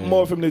lot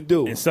more for them to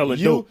do. And selling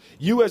dope.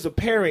 You as a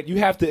parent, you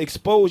have to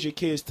expose your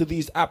kids to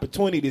these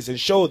opportunities and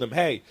show them,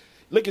 hey,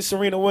 look at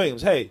Serena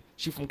Williams. Hey,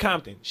 she's from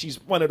Compton. She's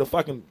one of the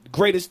fucking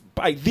greatest,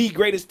 by the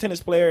greatest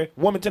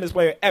woman tennis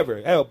player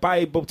ever. Hell,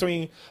 by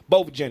between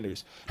both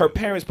genders. Her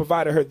parents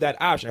provided her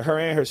that option, her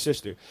and her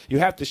sister. You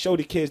have to show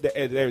the kids that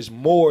there's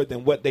more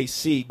than what they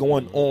see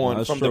going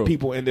on from the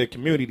people in their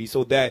community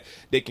so that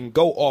they can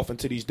go off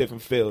into these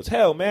different fields.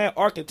 Hell, man,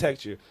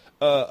 architecture,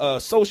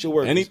 social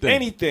work,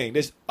 anything.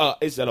 There's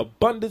it's an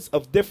abundance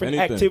of different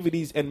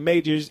activities and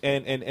majors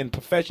and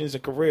professions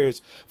and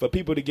careers for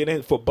people to get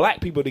in, for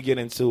black people to get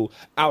into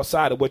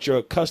outside of what you're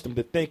accustomed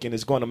to thinking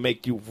is going to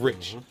make you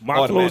rich.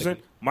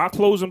 My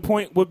closing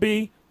point would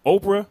be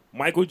Oprah,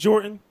 Michael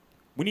Jordan.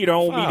 We need our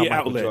own media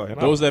outlet.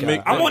 Those that made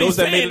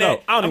it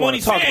out. I don't want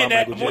to talk about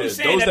Michael Jordan. I'm only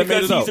saying that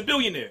because he's a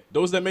billionaire.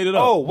 Those that made it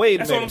out. Oh, wait a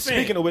That's what minute. I'm saying.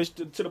 Speaking of which,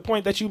 to the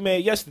point that you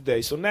made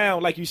yesterday. So now,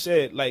 like you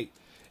said,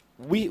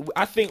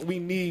 I think we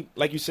need,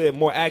 like you said,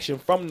 more action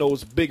from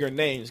those bigger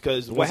names,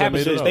 because what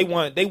happens is they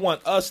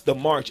want us to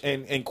march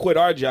and quit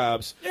our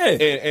jobs and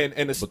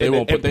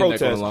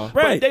protest. Right.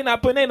 But they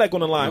not putting their neck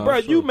on the line. No,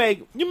 Bro, sure. you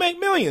make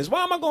millions.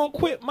 Why am I going to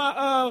quit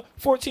my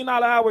 $14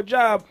 hour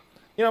job?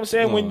 You know what I'm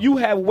saying? When you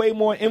have way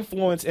more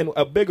influence and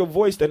a bigger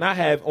voice than I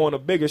have on a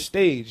bigger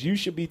stage, you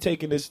should be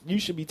taking this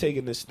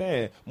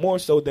stand more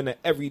so than an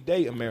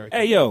everyday American.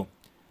 Hey, yo.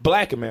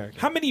 Black American.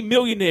 How many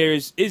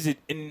millionaires is it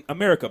in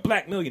America?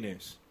 Black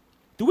millionaires.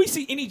 Do we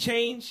see any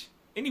change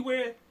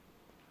anywhere?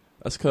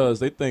 That's because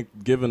they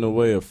think giving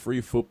away a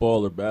free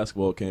football or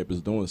basketball camp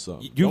is doing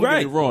something. You're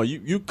right. Don't get me wrong.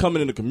 You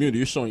coming in the community,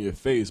 you're showing your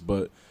face,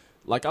 but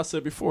like I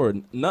said before,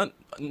 not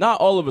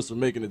all of us are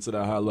making it to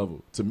that high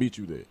level to meet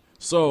you there.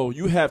 So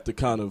you have to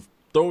kind of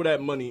throw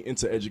that money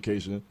into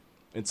education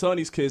and tell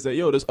these kids that,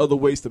 yo, there's other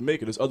ways to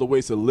make it. There's other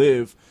ways to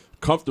live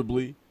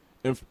comfortably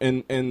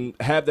and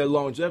have that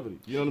longevity.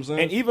 You know what I'm saying?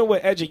 And even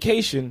with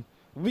education,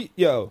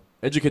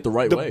 educate the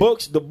right way.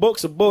 The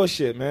books are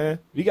bullshit, man.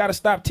 We got to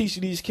stop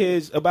teaching these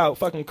kids about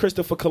fucking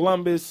Christopher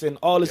Columbus and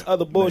all this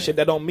other bullshit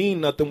that don't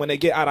mean nothing when they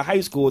get out of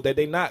high school that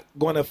they not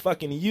going to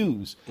fucking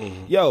use.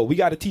 Yo, we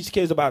got to teach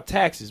kids about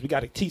taxes. We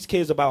got to teach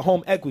kids about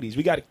home equities.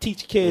 We got to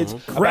teach kids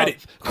about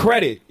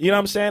credit. You know what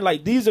I'm saying?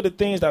 Like, these are the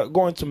things that are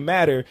going to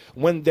matter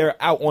when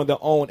they're out on their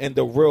own in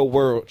the real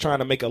world trying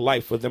to make a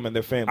life for them and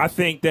their family. I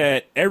think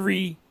that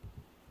every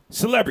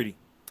celebrity,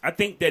 I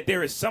think that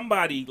there is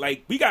somebody,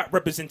 like, we got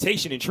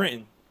representation in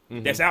Trenton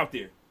that's out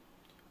there.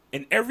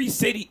 In every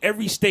city,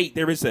 every state,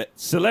 there is a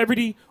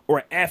celebrity or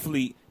an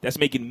athlete that's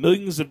making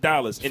millions of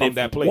dollars. And if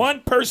that place. One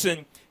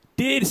person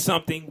did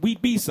something,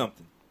 we'd be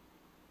something.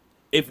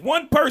 If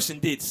one person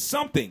did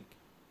something,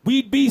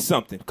 we'd be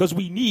something, because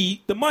we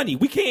need the money.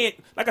 We can't,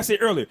 like I said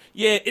earlier,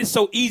 it's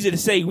so easy to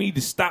say we need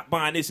to stop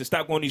buying this and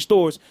stop going to these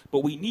stores,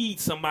 but we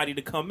need somebody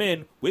to come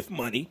in with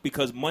money,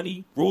 because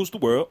money rules the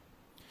world.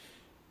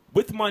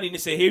 With money, and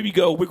say, here we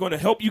go, we're going to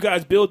help you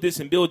guys build this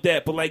and build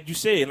that. But like you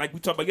said, like we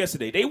talked about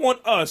yesterday, they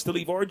want us to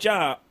leave our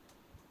job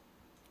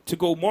to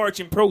go march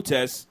and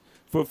protest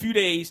for a few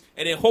days,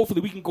 and then hopefully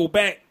we can go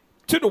back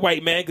to the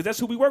white man, because that's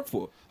who we work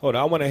for. Hold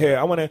on, I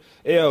want to,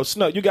 yo,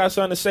 Snook, you got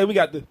something to say? We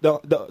got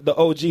the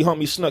OG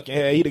homie Snook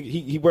in here.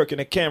 He working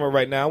the camera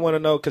right now. I want to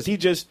know, because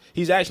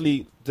he's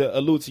actually, to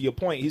allude to your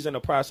point, he's in the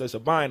process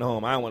of buying a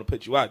home. I don't want to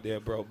put you out there,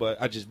 bro,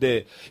 but I just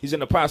did. He's in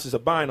the process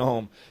of buying a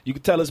home. You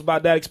can tell us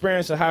about that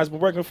experience and how it's been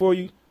working for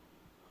you?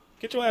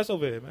 Get your ass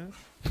over here, man.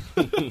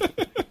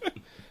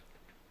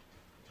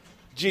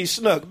 G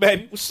Snook,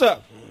 baby, what's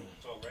up?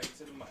 Talk right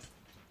to the mic.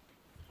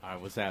 All right,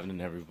 what's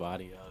happening,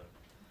 everybody?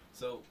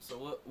 So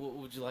what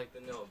would you like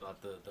to know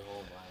about the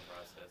whole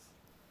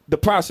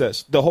buying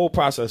process? The whole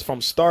process,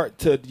 from start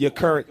to your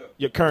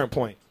current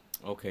point.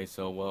 Okay,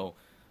 so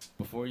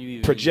before you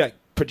even project.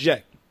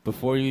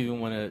 Before you even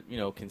want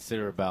to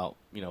consider about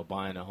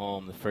buying a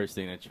home, the first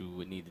thing that you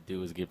would need to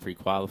do is get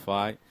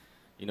pre-qualified.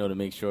 to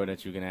make sure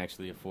that you can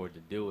actually afford to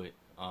do it.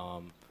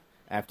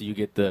 After you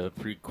get the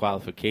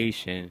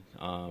pre-qualification,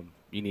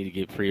 you need to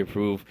get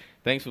pre-approved.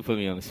 Thanks for putting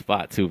me on the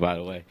spot, too, by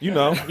the way. You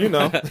know.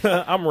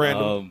 I'm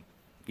random.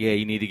 Yeah,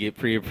 you need to get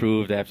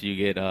pre-approved after you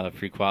get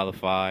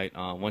pre-qualified.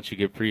 Once you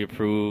get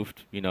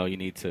pre-approved, you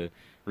need to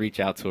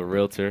reach out to a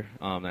realtor.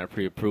 That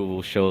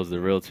pre-approval shows the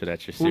realtor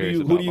that you're serious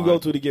about Who do you go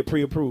buying. to get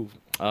pre-approved?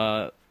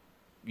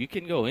 You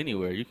can go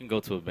anywhere. You can go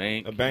to a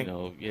bank. A bank?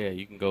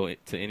 You can go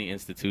to any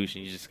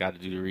institution. You just got to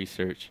do the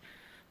research.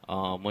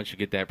 Once you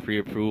get that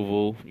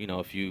pre-approval,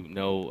 if you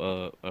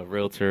know a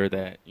realtor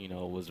that,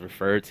 was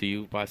referred to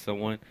you by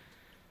someone,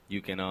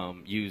 you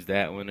can use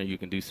that one, or you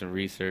can do some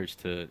research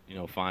to,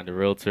 find a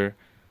realtor.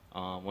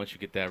 Once you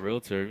get that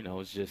realtor,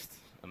 it's just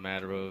a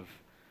matter of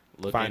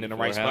looking Finding the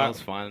for right a house,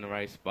 spot. finding the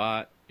right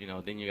spot.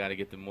 Then you got to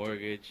get the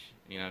mortgage,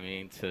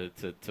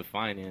 to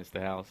finance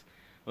the house.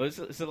 Well,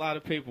 it's a lot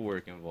of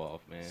paperwork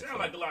involved, man. Sound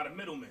like a lot of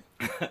middlemen.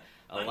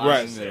 A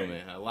lot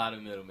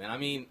of middlemen. I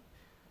mean,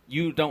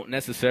 you don't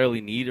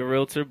necessarily need a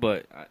realtor,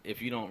 but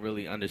if you don't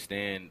really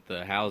understand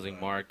the housing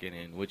market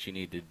and what you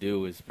need to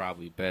do, it's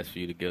probably best for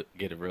you to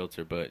get a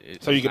realtor. But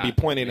So you can be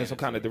pointed in some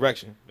kind of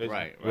direction.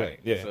 Right.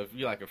 Yeah. So if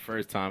you're like a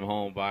first-time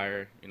home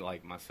buyer,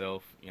 like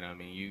myself, you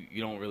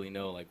don't really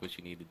know like what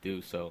you need to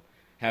do. So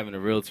having a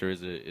realtor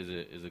is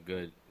a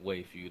good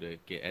way for you to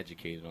get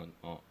educated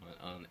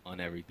on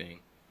everything.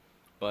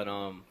 But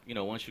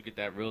once you get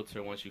that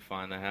realtor, once you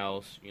find the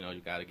house, you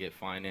got to get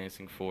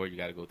financing for it. You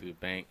got to go through the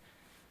bank.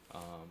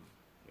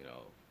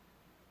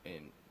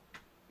 And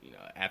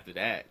after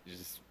that,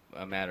 just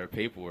a matter of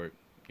paperwork.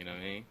 You know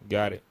what I mean?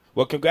 Got it.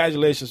 Well,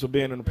 congratulations for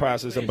being in the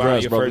process of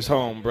buying Congrats, your brother. first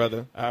home,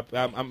 brother.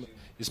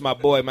 It's my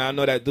boy, man. I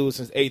know that dude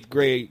since 8th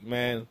grade,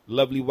 man.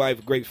 Lovely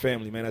wife, great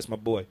family, man. That's my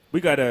boy.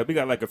 We got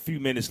like a few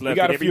minutes left. We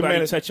got Did a few everybody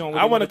minutes. touch on what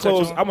I they want to touch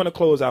close. on? I want to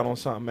close out on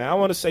something, man. I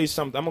want to say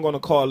something. I'm going to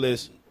call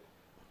this: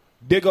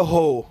 dig a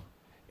hole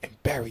and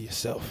bury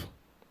yourself.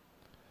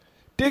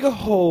 Dig a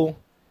hole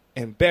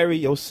and bury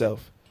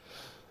yourself.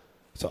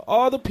 So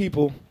all the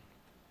people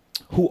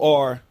who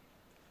are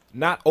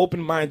not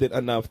open-minded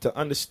enough to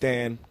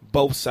understand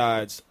both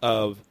sides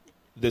of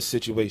this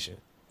situation.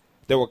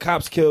 There were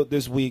cops killed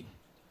this week.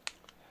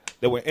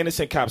 There were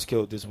innocent cops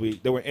killed this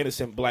week. There were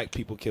innocent black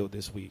people killed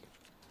this week.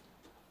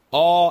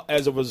 All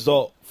as a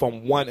result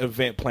from one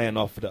event playing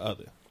off of the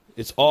other.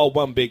 It's all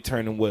one big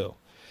turning wheel.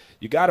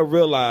 You got to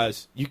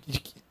realize you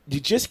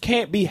just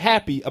can't be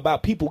happy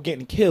about people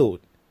getting killed.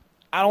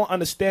 I don't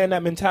understand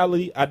that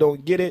mentality. I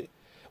don't get it.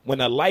 When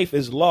a life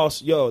is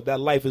lost, that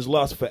life is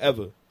lost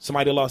forever.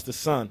 Somebody lost a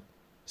son.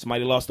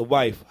 Somebody lost a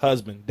wife,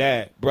 husband,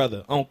 dad,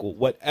 brother, uncle,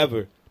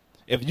 whatever.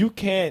 If you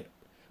can't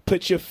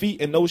put your feet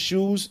in those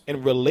shoes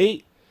and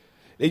relate,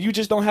 then you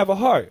just don't have a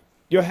heart.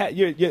 You're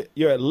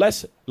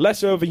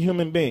lesser of a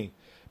human being.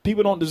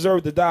 People don't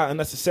deserve to die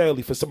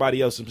unnecessarily for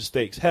somebody else's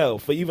mistakes. Hell,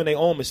 for even their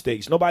own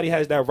mistakes. Nobody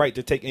has that right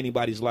to take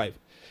anybody's life.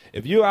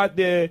 If you're out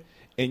there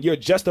and you're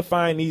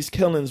justifying these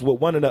killings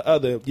with one or the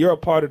other, you're a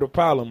part of the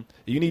problem.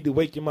 You need to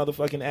wake your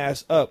motherfucking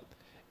ass up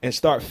and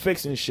start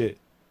fixing shit.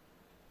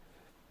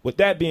 With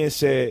that being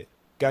said,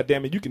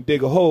 goddammit, you can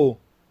dig a hole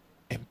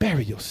and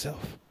bury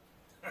yourself.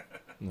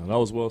 No, that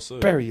was well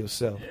said. Bury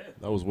yourself.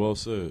 That was well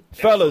said.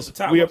 Fellas,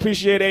 we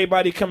appreciate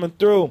everybody coming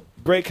through.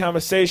 Great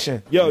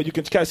conversation. Yo, you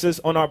can catch us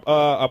on our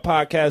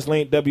podcast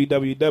link,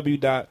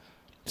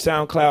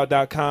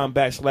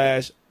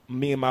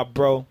 www.soundcloud.com/me and my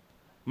bro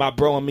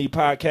and me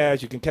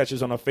podcast. You can catch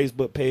us on our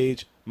Facebook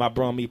page, my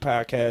bro and me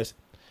podcast,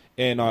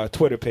 and our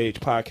Twitter page,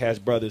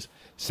 Podcast Brothers.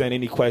 Send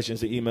any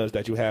questions or emails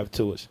that you have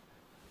to us.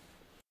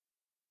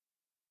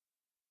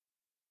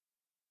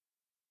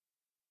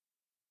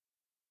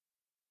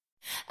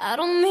 I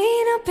don't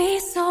mean to be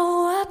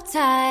so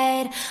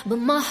uptight, but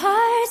my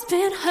heart's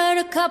been hurt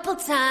a couple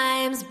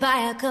times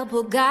by a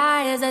couple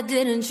guys that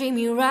didn't treat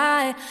me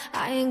right.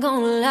 I ain't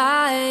gonna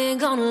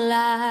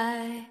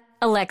lie.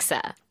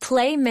 Alexa,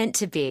 play Meant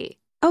to Be.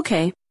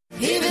 Okay.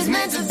 If it's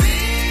meant to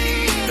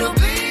be, it'll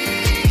be,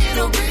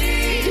 it'll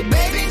be.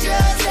 Baby,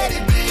 just let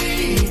it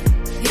be.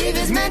 If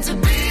it's meant to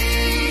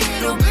be,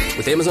 it'll be.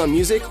 With Amazon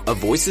Music, a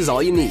voice is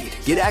all you need.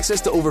 Get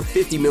access to over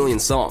 50 million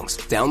songs.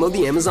 Download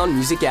the Amazon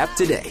Music app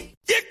today.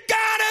 You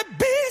gotta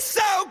be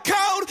so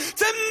cold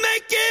to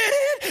make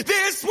it in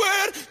this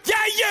world.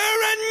 Yeah,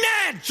 you're a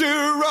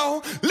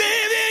natural,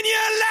 living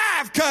your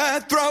life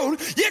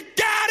cutthroat. You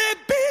gotta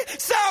be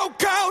so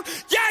cold.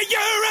 Yeah, you're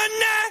a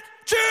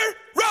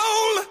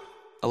natural.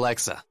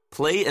 Alexa,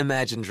 play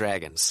Imagine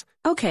Dragons.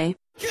 Okay.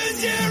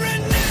 'Cause you're a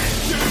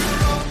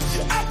natural.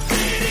 I'm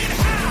feeling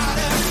hot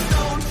as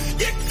stone.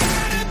 You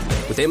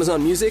gotta With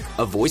Amazon Music,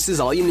 a voice is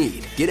all you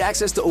need. Get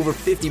access to over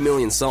 50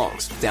 million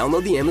songs.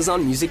 Download the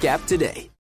Amazon Music app today.